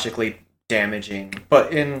psychologically damaging,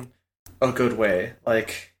 but in a good way.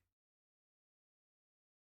 Like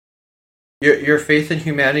your faith in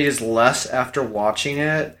humanity is less after watching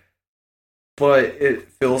it, but it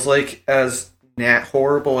feels like as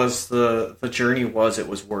horrible as the journey was, it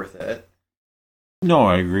was worth it. No,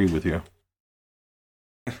 I agree with you.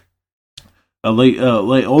 Like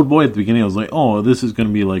Old Boy at the beginning, I was like, oh, this is going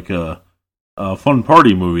to be like a fun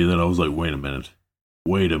party movie. Then I was like, wait a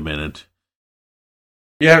minute.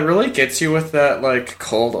 Yeah, it really gets you with that, like,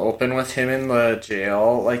 cold open with him in the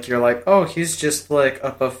jail. Like, you're like, oh, he's just, like,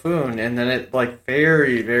 a buffoon. And then it, like,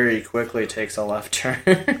 very, very quickly takes a left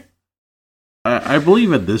turn. I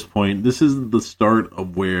believe at this point, this is the start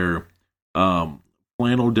of where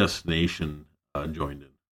Flannel Destination joined in.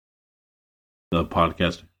 The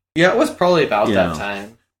podcast. Yeah, it was probably about that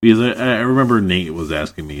time. Because I remember Nate was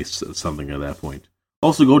asking me something at that point.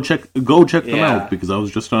 Also, go check them out, because I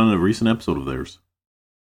was just on a recent episode of theirs.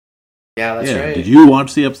 Yeah, that's right. Did you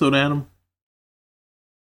watch the episode, Adam?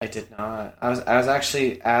 I did not. I was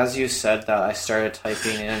actually, as you said that, I started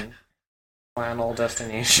typing in Flannel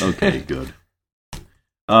Destination. Okay, good.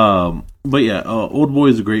 But yeah, Old Boy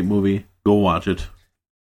is a great movie. Go watch it.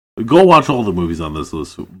 Go watch all the movies on this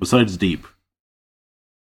list, besides Deep.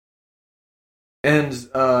 And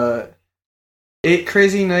 8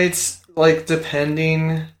 Crazy Nights, like,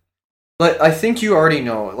 depending... Like, I think you already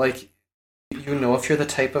know, like, you know if you're the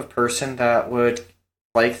type of person that would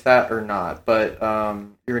like that or not, but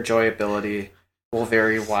your enjoyability will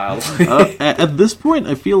vary wildly. At this point,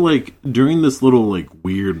 I feel like during this little like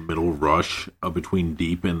weird middle rush between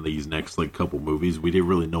Deep and these next like couple movies, we didn't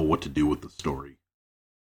really know what to do with the story.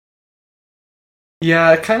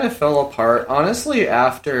 Yeah, it kind of fell apart. Honestly,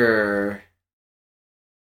 after...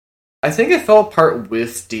 I think it fell apart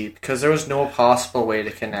with Deep, because there was no possible way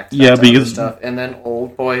to connect that to other stuff. And then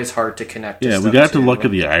Old Boy is hard to connect to Yeah, stuff we got to too. Luck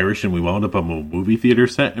of the Irish, and we wound up on a movie theater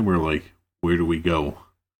set, and we're like, where do we go?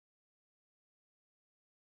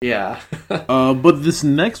 Yeah. But this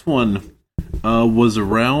next one was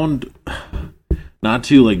around... Not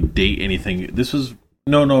to like date anything. This was...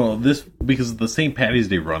 No, this, because the St. Paddy's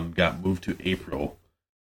Day run got moved to April.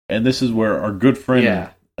 And this is where our good friend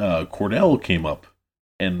Cordell came up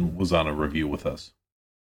and was on a review with us.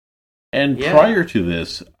 And prior to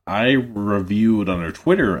this, I reviewed on our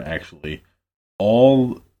Twitter, actually,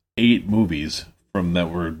 all 8 movies from that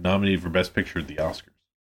were nominated for Best Picture at the Oscars.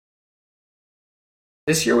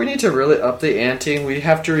 This year we need to really up the ante. We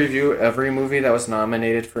have to review every movie that was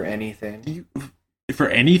nominated for anything. For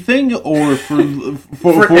anything, or for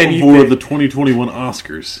for the 2021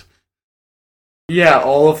 Oscars? Yeah,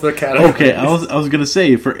 all of the categories. Okay, I was gonna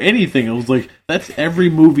say for anything. I was like, that's every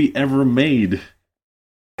movie ever made.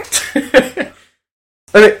 I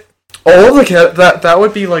mean, all of the that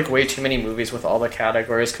would be like way too many movies with all the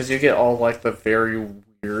categories, because you get all like the very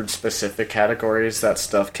weird specific categories that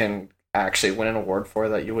stuff can actually win an award for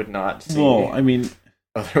that you would not see. Well, I mean,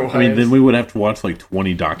 otherwise, then we would have to watch like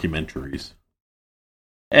 20 documentaries.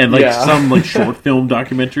 And like some like short film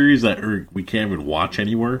documentaries that we can't even watch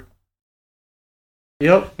anywhere.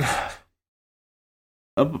 Yep.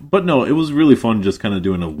 But no, it was really fun just kind of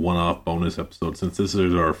doing a one-off bonus episode, since this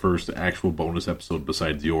is our first actual bonus episode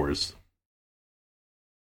besides yours.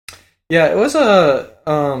 Yeah, it was I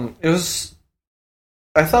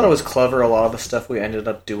thought it was clever, a lot of the stuff we ended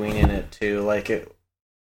up doing in it too. Like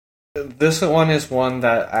this one is one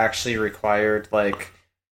that actually required like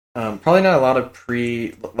probably not a lot of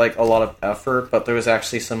a lot of effort, but there was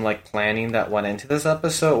actually some like planning that went into this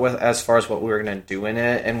episode with as far as what we were going to do in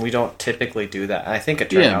it, and we don't typically do that. I think it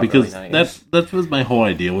turned out because really nice. that was my whole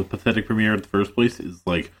idea with Pathetic Premiere in the first place, is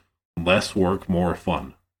like less work, more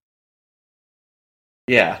fun.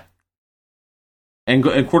 Yeah. And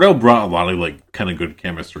Cordell brought a lot of like kind of good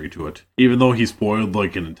chemistry to it, even though he spoiled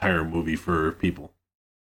like an entire movie for people.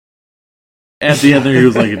 At the end there, he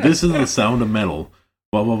was like, "This is the sound of metal."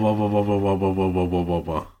 Blah blah blah blah blah blah blah blah blah blah blah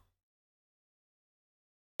blah.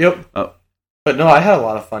 Yep. But no, I had a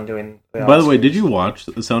lot of fun doing. By the way, did you watch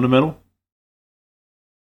The Sound of Metal?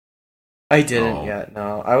 I didn't yet.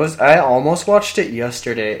 No, I almost watched it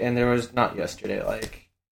yesterday, and there was not yesterday, like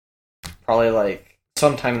probably like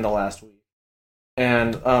sometime in the last week,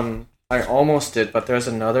 and I almost did, but there's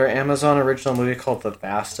another Amazon original movie called The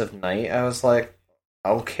Vast of Night. I was like,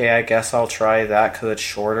 okay, I guess I'll try that because it's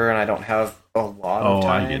shorter and I don't have a lot of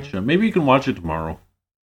time. I get you. Maybe you can watch it tomorrow.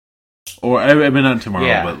 Or, I mean, not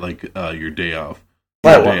tomorrow, but like your day off.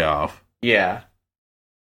 Day off. Yeah.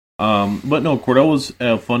 But no, Cordell was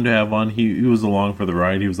fun to have on. He was along for the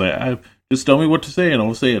ride. He was like, just tell me what to say and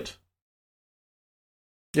I'll say it.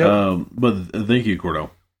 Yep. But thank you, Cordell.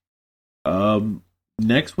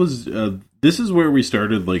 Next was, this is where we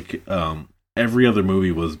started, like, every other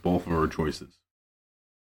movie was both of our choices.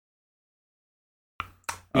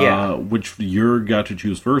 Yeah. Which you got to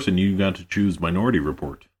choose first, and you got to choose Minority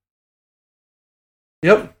Report.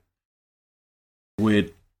 Yep.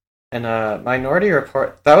 And Minority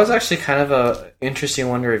Report, that was actually kind of a interesting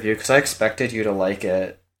one to review, because I expected you to like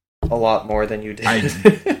it a lot more than you did. I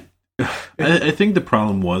think the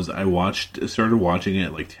problem was I started watching it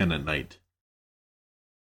at like 10 at night.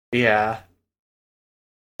 Yeah.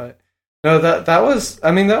 But no, that was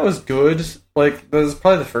good. Like, that was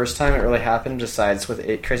probably the first time it really happened, besides with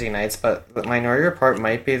 8 Crazy Nights, but the Minority Report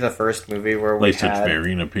might be the first movie where we had such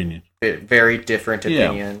varying opinions. Very different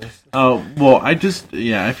opinions. Well, I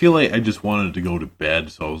feel like I just wanted to go to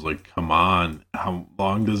bed, so I was like, come on, how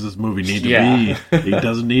long does this movie need to be? It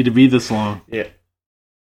doesn't need to be this long. Yeah.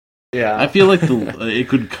 Yeah. I feel like it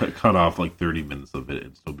could cut off like 30 minutes of it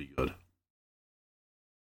and still be good.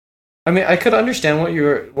 I mean, I could understand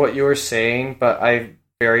what you were saying, but I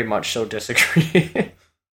very much so disagree.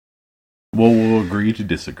 Well, we'll agree to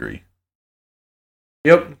disagree.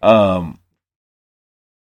 Yep.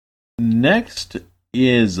 Next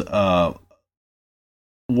is one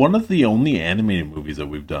of the only animated movies that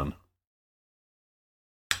we've done.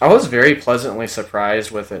 I was very pleasantly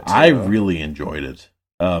surprised with it, too. I really enjoyed it.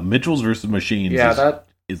 Mitchell's vs. Machines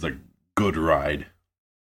is a good ride.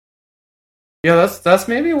 Yeah, that's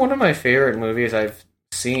maybe one of my favorite movies I've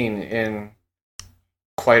seen in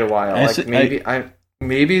quite a while.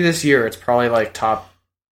 Maybe this year it's probably like top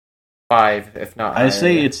 5, if not higher. I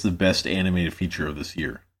say it's the best animated feature of this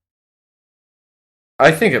year.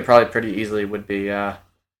 I think it probably pretty easily would be, yeah.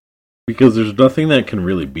 Because there's nothing that can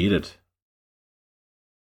really beat it.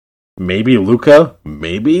 Maybe Luca?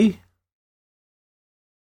 Maybe?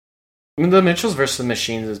 I mean, the Mitchells vs. the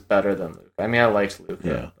Machines is better than Luca. I mean, I liked Luca.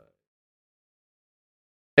 Yeah.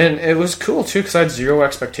 And it was cool, too, because I had zero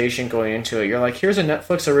expectation going into it. You're like, here's a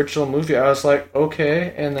Netflix original movie. I was like,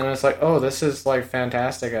 okay. And then I was like, oh, this is, like,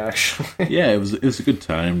 fantastic, actually. Yeah, it was a good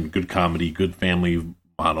time, good comedy, good family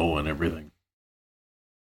model and everything.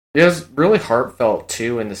 It was really heartfelt,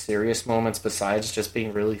 too, in the serious moments, besides just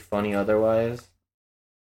being really funny otherwise.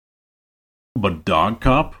 But Dog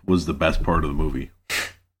Cop was the best part of the movie.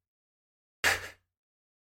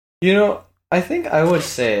 You know, I think I would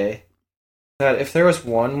say that if there was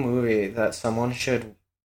one movie that someone should...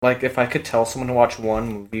 Like, if I could tell someone to watch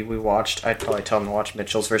one movie we watched, I'd probably tell them to watch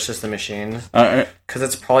Mitchells vs. the Machines. Because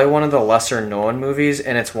it's probably one of the lesser-known movies,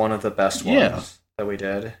 and it's one of the best ones that we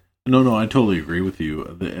did. No, I totally agree with you.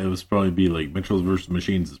 It was probably be like Mitchells vs.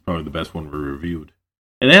 Machines is probably the best one we reviewed.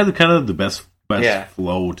 And it had kind of the best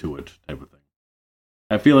flow to it type of thing.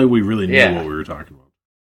 I feel like we really knew what we were talking about.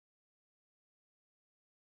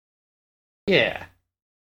 Yeah.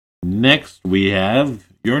 Next, we have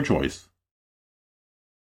your choice.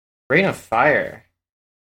 Reign of Fire.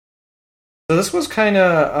 So this was kind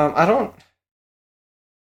of,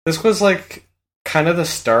 this was like kind of the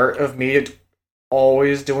start of me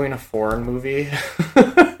always doing a foreign movie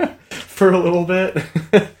for a little bit.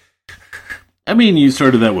 I mean, you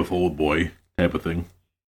started that with Old Boy type of thing.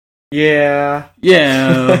 Yeah.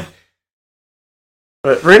 Yeah.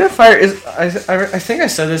 But Reign of Fire is, I think I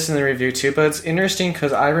said this in the review too, but it's interesting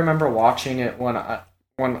because I remember watching it when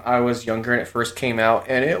I was younger and it first came out,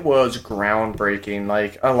 and it was groundbreaking.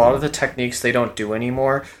 Like, a lot of the techniques they don't do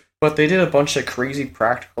anymore, but they did a bunch of crazy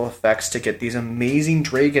practical effects to get these amazing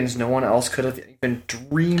dragons no one else could have even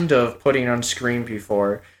dreamed of putting on screen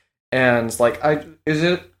before. And, like, is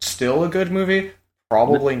it still a good movie?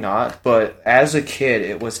 Probably not, but as a kid,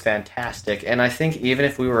 it was fantastic. And I think even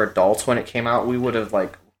if we were adults when it came out, we would have,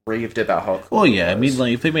 like, raved about how cool Well, yeah, it was. I mean,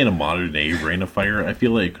 like, if they made a modern-day Reign of Fire, I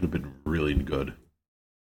feel like it could have been really good.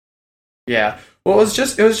 Yeah. Well, it was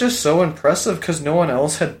just so impressive because no one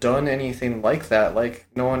else had done anything like that. Like,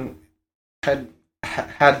 no one had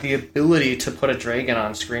the ability to put a dragon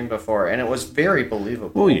on screen before, and it was very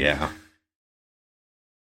believable. Well, yeah.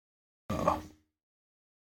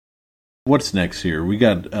 What's next here? We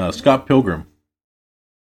got Scott Pilgrim.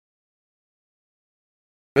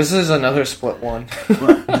 This is another split one.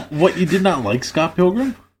 What, you did not like Scott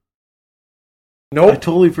Pilgrim? Nope. I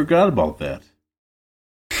totally forgot about that.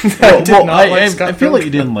 I feel like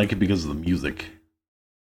you didn't like it because of the music.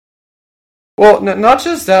 Well, not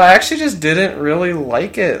just that. I actually just didn't really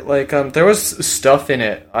like it. Like, there was stuff in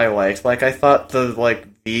it I liked. Like, I thought the, like,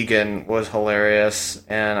 vegan was hilarious,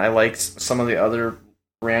 and I liked some of the other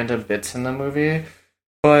random bits in the movie,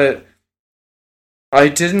 but I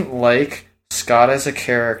didn't like Scott as a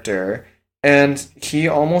character, and he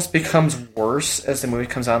almost becomes worse as the movie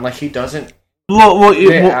comes on. Like, he doesn't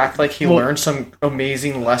act like he learned some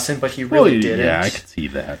amazing lesson, but he really didn't. Yeah, I could see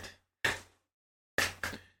that.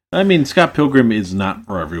 I mean, Scott Pilgrim is not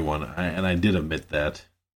for everyone, and I did admit that.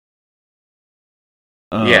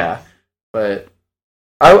 Yeah, but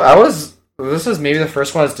I was... This is maybe the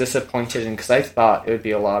first one I was disappointed in because I thought it would be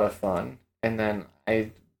a lot of fun, and then I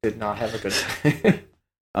did not have a good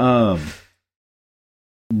time.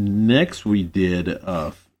 Next we did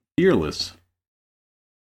Fearless.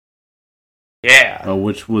 Yeah.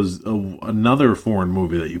 Which was another foreign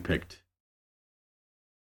movie that you picked.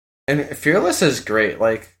 And Fearless is great.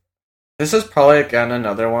 Like, this is probably, again,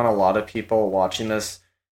 another one a lot of people watching this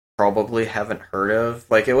probably haven't heard of.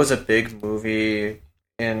 Like, it was a big movie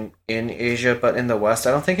in Asia, but in the West,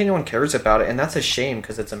 I don't think anyone cares about it, and that's a shame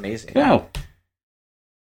because it's amazing. Yeah.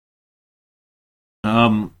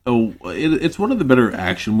 It's one of the better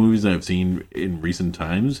action movies I've seen in recent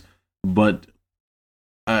times, but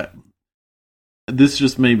this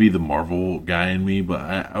just may be the Marvel guy in me, but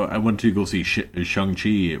I went to go see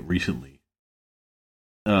Shang-Chi recently.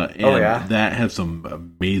 That has some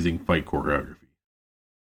amazing fight choreography.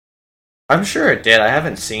 I'm sure it did. I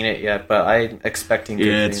haven't seen it yet, but I'm expecting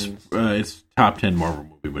good things. It's top 10 Marvel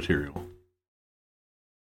movie material.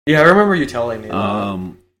 Yeah, I remember you telling me.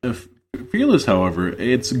 Fearless, however,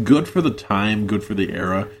 it's good for the time, good for the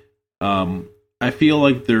era. I feel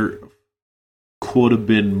like there could have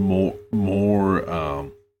been more.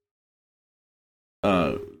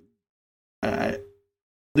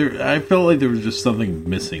 I felt like there was just something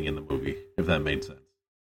missing in the movie, if that made sense.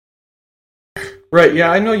 Right,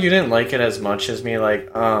 yeah, I know you didn't like it as much as me.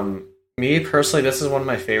 Like, me personally, this is one of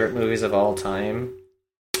my favorite movies of all time.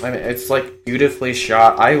 I mean, it's like beautifully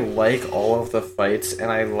shot. I like all of the fights,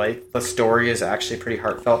 and I like the story is actually pretty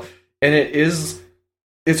heartfelt. And it's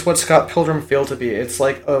what Scott Pilgrim failed to be. It's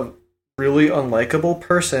like a really unlikable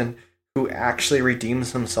person who actually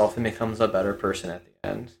redeems himself and becomes a better person at the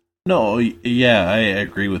end. No, yeah, I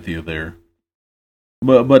agree with you there.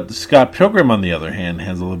 But Scott Pilgrim, on the other hand,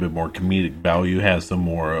 has a little bit more comedic value, has some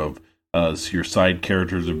more of your side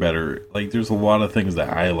characters are better. Like, there's a lot of things that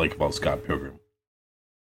I like about Scott Pilgrim.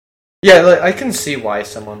 Yeah, like, I can see why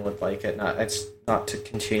someone would like it. It's not to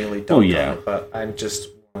continually dunk on it, but I'm just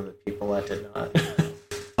one of the people that did not.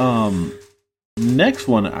 Next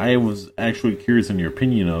one, I was actually curious in your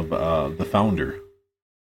opinion of The Founder.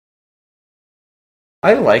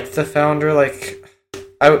 I like The Founder. Like,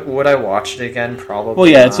 would I watch it again? Probably. Well,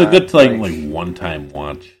 yeah, not. it's a good like one-time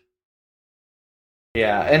watch.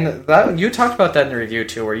 Yeah, and that you talked about that in the review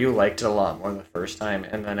too, where you liked it a lot more the first time,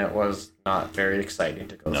 and then it was not very exciting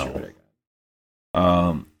to go through it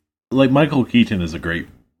again. Like Michael Keaton is a great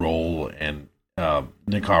role, and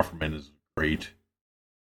Nick Offerman is great,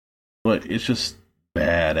 but it's just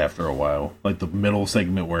bad after a while. Like the middle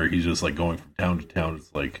segment where he's just like going from town to town,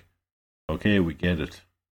 it's like, okay, we get it.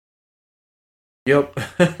 Yep.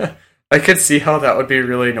 I could see how that would be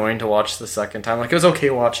really annoying to watch the second time. Like, it was okay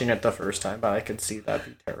watching it the first time, but I could see that'd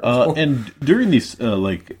be terrible. And during these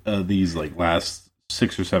last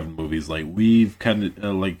 6 or 7 movies, like we've kind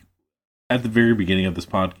of like at the very beginning of this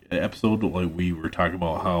episode, like we were talking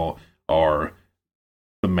about how our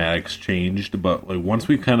thematics changed, but like once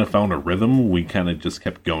we kind of found a rhythm, we kind of just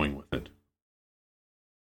kept going with it.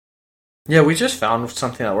 Yeah, we just found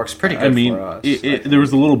something that works pretty good for us. There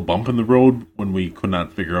was a little bump in the road when we could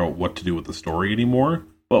not figure out what to do with the story anymore,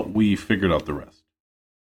 but we figured out the rest.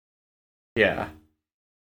 Yeah.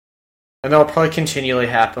 And that'll probably continually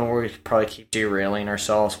happen where we probably keep derailing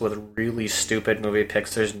ourselves with really stupid movie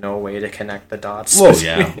picks. There's no way to connect the dots. Well,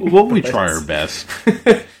 yeah. Well, we try our best.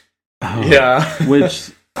 Yeah.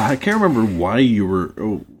 Which, I can't remember why you were...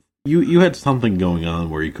 Oh, you had something going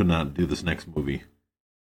on where you could not do this next movie.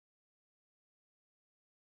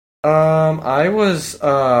 I was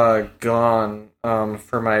gone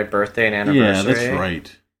for my birthday and anniversary. Yeah, that's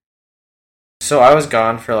right. So I was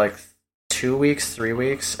gone for like 2 weeks, 3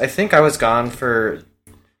 weeks. I think I was gone for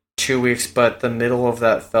 2 weeks, but the middle of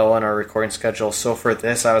that fell on our recording schedule. So for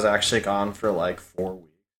this, I was actually gone for like 4 weeks.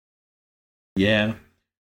 Yeah.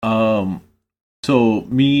 So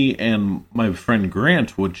me and my friend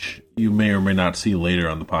Grant, which you may or may not see later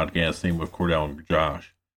on the podcast, same with Cordell and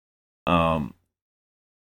Josh.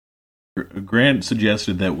 Grant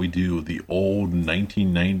suggested that we do the old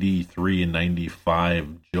 1993 and 95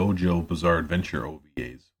 JoJo Bizarre Adventure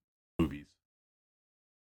OVAs movies.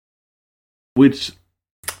 Which...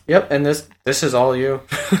 Yep, and this is all you.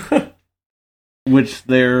 Which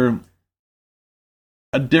they're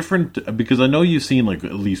a different... Because I know you've seen like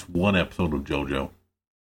at least one episode of JoJo.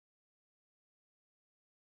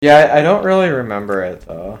 Yeah, I don't really remember it,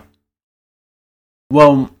 though.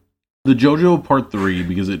 Well, the JoJo Part 3,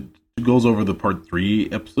 because it goes over the Part 3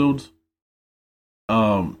 episodes.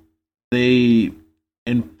 They...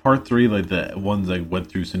 In Part 3, like the ones that went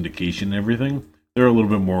through syndication and everything, they're a little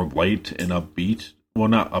bit more light and upbeat. Well,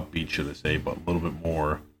 not upbeat, should I say, but a little bit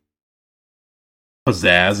more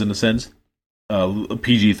pizzazz in a sense.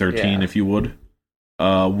 PG-13, if you would.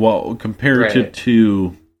 Well, comparative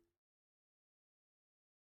to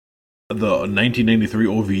the 1993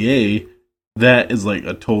 OVA, that is like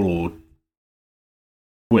a total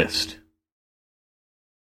twist.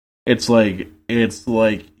 It's like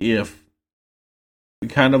if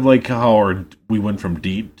kind of like how we went from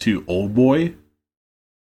Deep to Old Boy.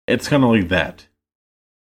 It's kind of like that,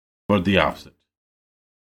 but the opposite.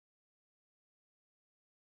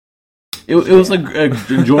 It was like an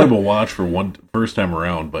enjoyable watch for first time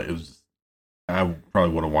around, but it was. I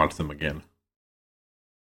probably wouldn't watch them again.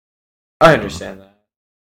 I understand that.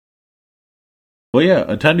 Well,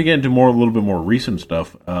 yeah, time to get into a little bit more recent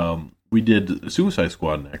stuff. We did Suicide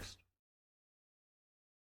Squad next.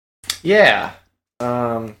 Yeah,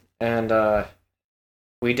 and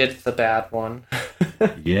we did the bad one.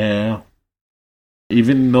 Yeah,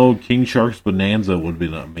 even though King Shark's Bonanza would have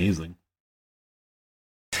been amazing.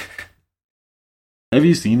 Have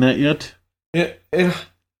you seen that yet?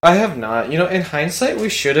 I have not. You know, in hindsight, we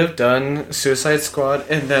should have done Suicide Squad,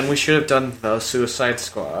 and then we should have done The Suicide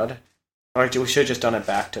Squad. Or we should have just done it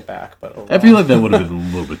back to back. But I feel like that would have been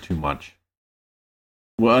a little bit too much.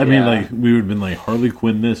 Well, I mean, Yeah. like, we would have been like, Harley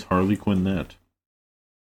Quinn this, Harley Quinn that.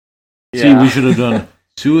 See, Yeah. we should have done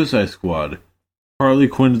Suicide Squad, Harley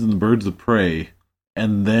Quinn and the Birds of Prey,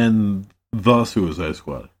 and then the Suicide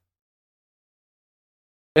Squad.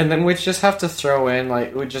 And then we'd just have to throw in,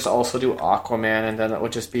 like, we'd just also do Aquaman, and then it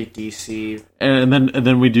would just be DC. And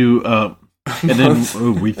then we do, and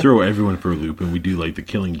then we throw everyone for a loop, and we do, like, the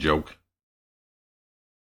Killing Joke.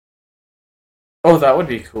 Oh, that would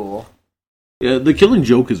be cool. Yeah, the Killing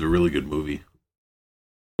Joke is a really good movie.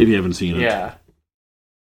 If you haven't seen it. Yeah.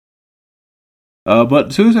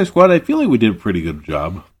 But Suicide Squad, I feel like we did a pretty good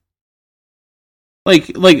job.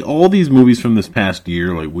 Like all these movies from this past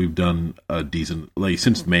year, like we've done a decent, like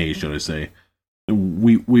since May, should I say,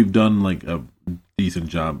 we've done like a decent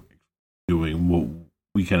job doing what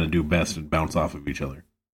we kind of do best and bounce off of each other.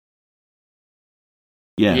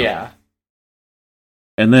 Yeah. Yeah.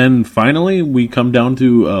 And then finally, we come down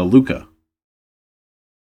to Luca,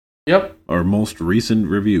 Yep. our most recent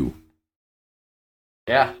review.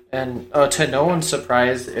 Yeah. And to no one's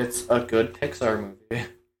surprise, it's a good Pixar movie.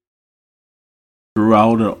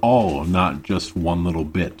 Throughout it all, not just one little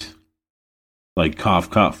bit. Like cough,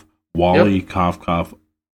 cough, Wall-E, Yep. cough, cough,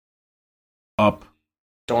 Up.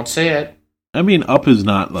 Don't say it. I mean, Up is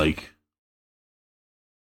not like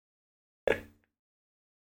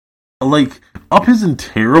Up isn't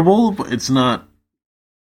terrible, but it's not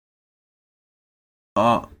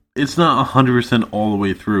 100% all the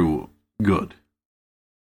way through good.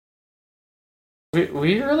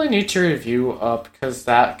 We really need to review Up, because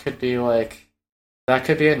that could be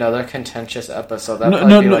another contentious episode. That'd No.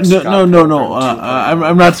 probably be like Scott Pilgrim 2.0.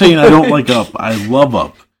 I'm not saying I don't like Up. I love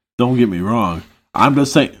Up. Don't get me wrong. I'm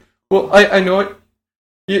just saying. Well, I know it.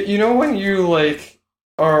 You know when you like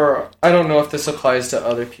are. I don't know if this applies to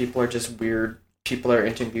other people or just weird people that are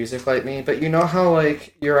into music like me, but you know how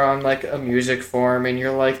like you're on like a music forum and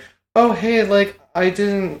you're like, oh hey, like I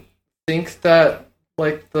didn't think that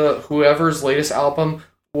like the whoever's latest album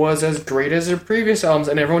was as great as their previous albums,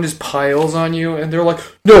 and everyone just piles on you and they're like,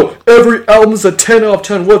 no, every album's a 10 out of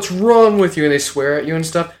 10. What's wrong with you? And they swear at you and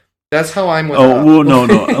stuff. That's how I'm with Up. Well, no.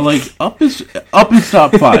 Like Up is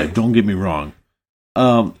top 5. Don't get me wrong.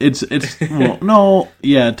 It's well, no,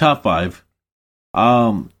 yeah, top 5.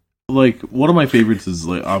 Like one of my favorites is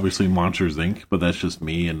like obviously Monsters Inc., but that's just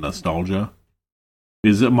me and nostalgia.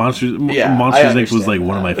 Is it Monsters? Yeah, Monsters I Inc. was like understand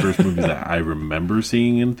one of my that. first movies that I remember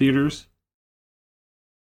seeing in theaters.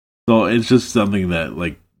 So it's just something that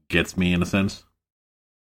like gets me in a sense.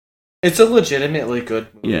 It's a legitimately good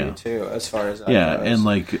movie Yeah. too, as far as that Yeah, goes. and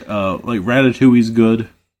like Ratatouille's good.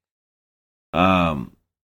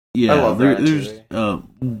 Yeah, I love there's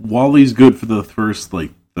Wall-E's good for the first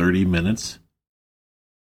like 30 minutes.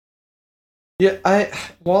 Yeah,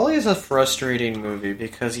 Wall-E is a frustrating movie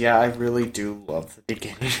because I really do love the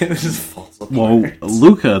beginning. It just falls apart. Well,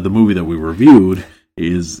 Luca, the movie that we reviewed,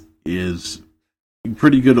 is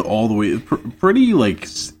pretty good all the way. Pretty like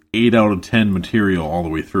 8 out of 10 material all the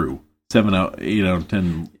way through. 8 out of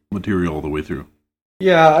 10 material all the way through.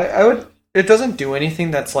 Yeah, I would. It doesn't do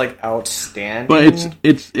anything that's like outstanding. But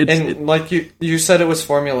and like you said, it was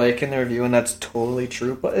formulaic in the review, and that's totally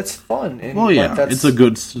true. But it's fun. And well, yeah, like, that's, it's a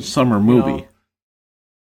good summer movie.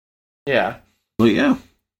 Yeah. But yeah,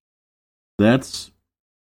 that's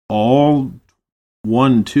all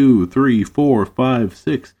 1, 2, 3, 4, 5,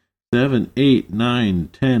 6, 7, 8, 9,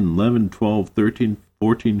 10, 11, 12, 13,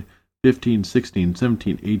 14, 15, 16,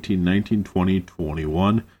 17, 18, 19, 20,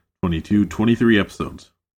 21, 22, 23 episodes.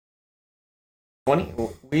 We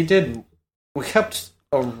kept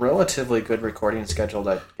a relatively good recording schedule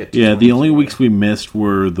that get to Yeah, the 22. only weeks we missed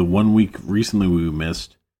were the 1 week recently we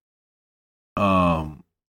missed. I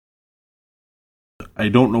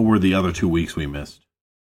don't know where the other 2 weeks we missed.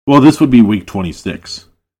 Well, this would be week 26.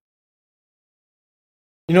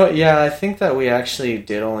 You know what? Yeah, I think that we actually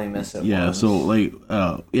did only miss it. Yeah, once. so like,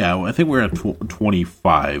 I think we're at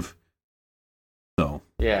 25. So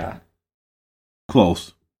Yeah.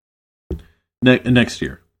 close. Next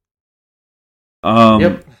year.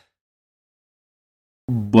 Yep.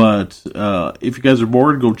 But if you guys are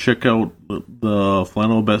bored, go check out the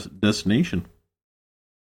Flannel Destination.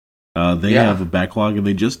 They have a backlog, and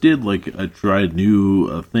they just did like a tried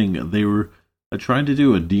new thing. They were trying to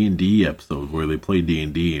do a D&D episode where they play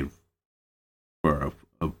D&D for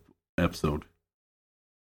a episode.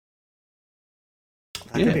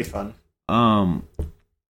 That could be fun.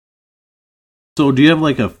 So do you have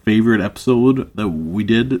like a favorite episode that we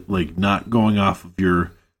did? Like not going off of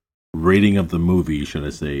your rating of the movie, should I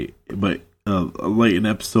say, but like an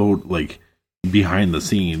episode like behind the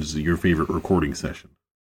scenes, your favorite recording session.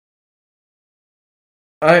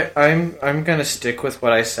 I'm gonna stick with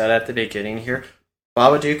what I said at the beginning here.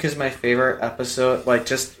 Babadook is my favorite episode. Like,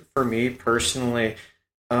 just for me personally,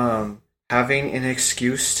 having an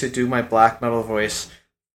excuse to do my black metal voice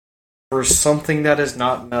for something that is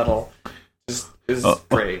not metal is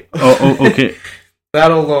great. Okay.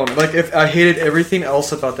 That alone, like, if I hated everything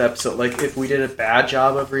else about the episode, like if we did a bad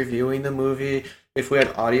job of reviewing the movie, if we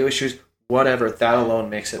had audio issues, whatever, that alone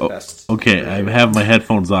makes it best. Okay, I have my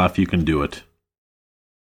headphones off. You can do it.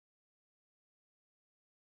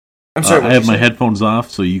 I'm sorry. I have my headphones off,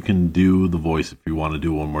 so you can do the voice if you want to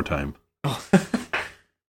do it one more time. Oh.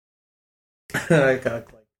 I got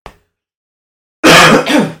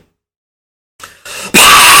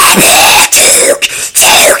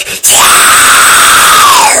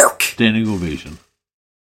standing ovation.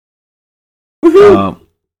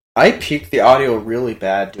 I peaked the audio really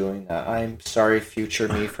bad doing that. I'm sorry, future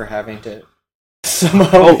me, for having to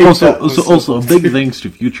somehow. Also, a big thanks to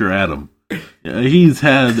future Adam. He's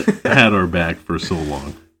had our back for so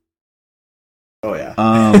long. Oh yeah.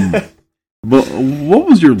 But what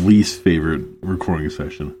was your least favorite recording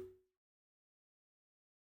session?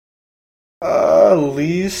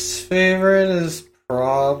 Least favorite is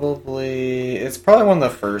probably one of the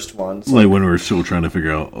first ones. Like when we were still trying to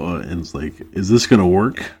figure out, and it's like, is this gonna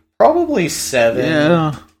work? Probably 7.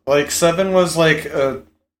 Yeah. Like 7 was like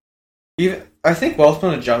even. I think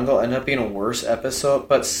Welcome to the Jungle ended up being a worse episode,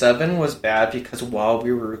 but 7 was bad because while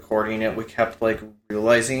we were recording it, we kept like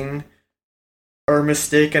realizing our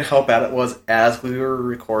mistake and how bad it was as we were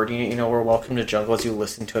recording it. You know, where Welcome to Jungle, as you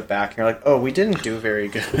listen to it back, and you're like, oh, we didn't do very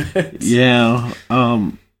good. Yeah.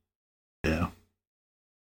 Yeah.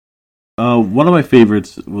 One of my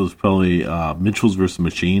favorites was probably Mitchell's vs.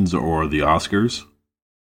 Machines or the Oscars.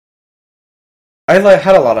 I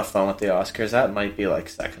had a lot of fun with the Oscars. That might be like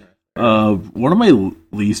second. One of my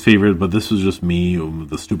least favorite, but this was just me,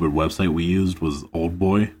 the stupid website we used, was Old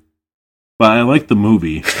Boy. But I liked the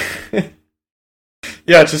movie.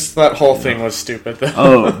 Yeah, just that whole thing was stupid, though.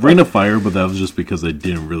 Oh, Ring of Fire, but that was just because I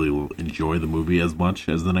didn't really enjoy the movie as much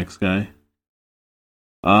as the next guy.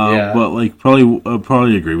 Yeah. But like,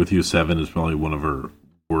 probably agree with you. 7 is probably one of her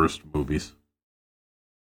worst movies.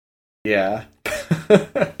 Yeah.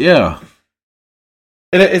 Yeah.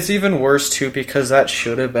 And it's even worse too because that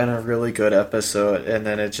should have been a really good episode, and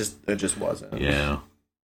then it just wasn't. Yeah.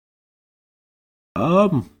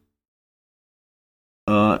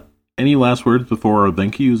 Any last words before our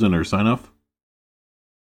thank yous and our sign off?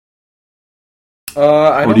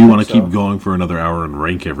 Or do you want to keep going for another hour and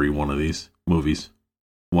rank every one of these movies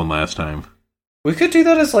one last time? We could do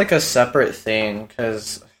that as like a separate thing,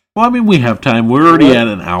 because. Well, I mean, we have time. We're already at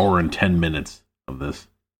an hour and 10 minutes of this.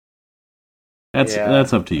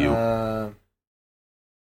 That's up to you.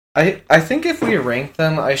 I think if we rank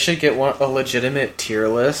them, I should get a legitimate tier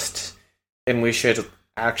list, and we should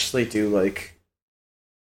actually do like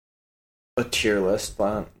a tier list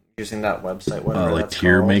using that website, whatever. Like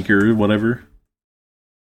Tier called. Maker, whatever.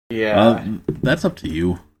 Yeah, that's up to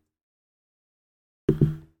you.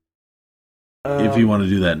 If you want to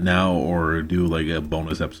do that now, or do like a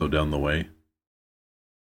bonus episode down the way.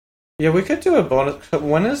 Yeah, we could do a bonus.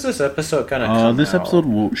 When is this episode gonna come out? This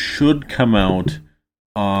episode should come out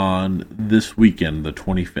on this weekend, the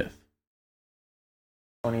 25th.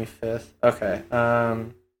 25th. Okay.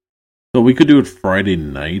 So we could do it Friday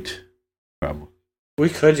night, probably. We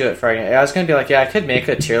could do it Friday night. I was gonna be like, yeah, I could make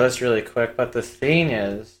a tier list really quick, but the thing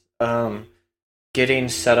is, getting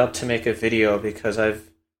set up to make a video because I've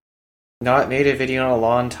not made a video in a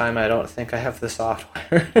long time. I don't think I have the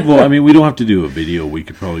software. Well, I mean, we don't have to do a video. We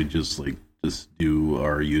could probably just do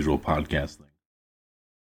our usual podcast thing.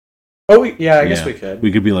 Oh, yeah, I guess we could.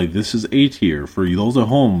 We could be like, this is A tier. For those at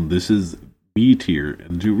home, this is B tier.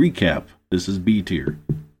 And to recap, this is B tier.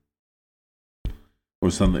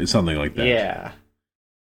 Or something like that. Yeah.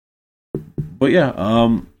 But yeah,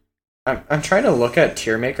 I'm trying to look at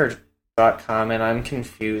tiermaker.com and I'm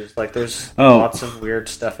confused. Like, there's lots of weird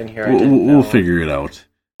stuff in here. We'll figure it out.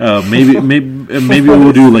 Maybe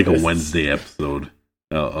we'll do like a Wednesday episode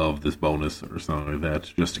of this bonus or something like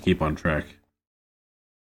that, just to keep on track.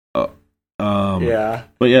 Yeah.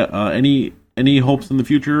 But yeah, any hopes in the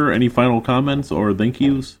future? Any final comments or thank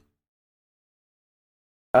yous?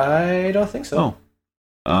 I don't think so.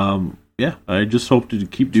 Oh. Yeah, I just hope to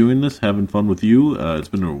keep doing this, having fun with you. It's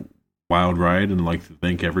been a wild ride, and I'd like to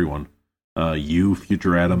thank everyone. You,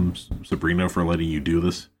 Future Adams, Sabrina for letting you do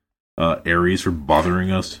this. Aries for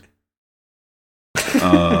bothering us.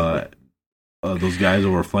 Those guys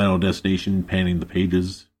over Flannel Destination panning the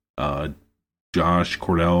pages. Josh,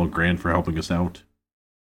 Cordell, Grant for helping us out.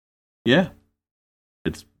 Yeah,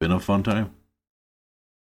 it's been a fun time.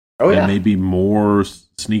 Oh yeah. And maybe more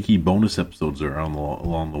sneaky bonus episodes are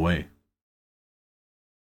along the way.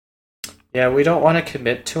 Yeah, we don't want to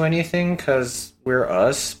commit to anything because we're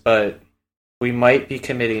us, but we might be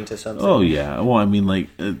committing to something. Oh yeah. Well, I mean, like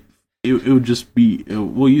it would just be.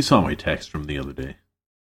 Well, you saw my text from the other day.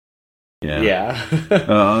 Yeah.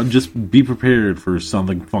 Yeah. Just be prepared for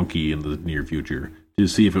something funky in the near future to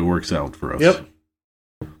see if it works out for us. Yep.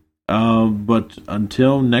 But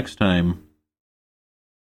until next time,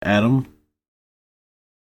 Adam.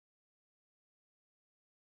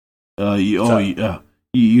 You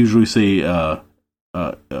usually say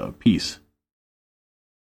peace.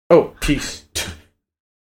 Oh, peace.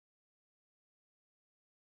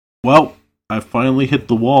 Well, I finally hit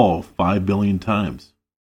the wall 5 billion times.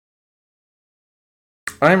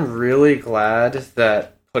 I'm really glad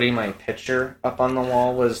that putting my picture up on the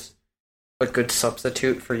wall was a good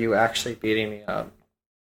substitute for you actually beating me up.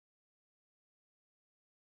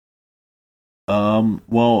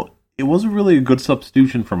 Well, it wasn't really a good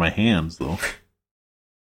substitution for my hands, though.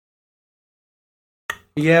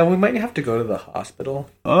 Yeah, we might have to go to the hospital.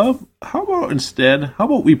 How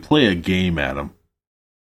about we play a game, Adam?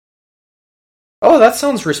 Oh, that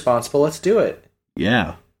sounds responsible. Let's do it.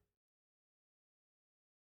 Yeah.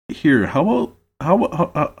 Here, how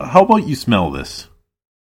about you smell this?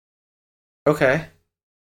 Okay.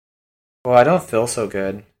 Well, I don't feel so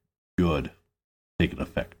good. Good. Take an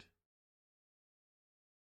effect.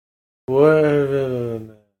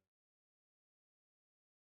 Whoa.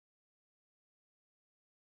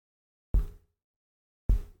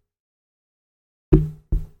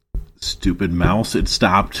 Stupid mouse, it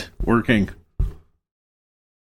stopped working.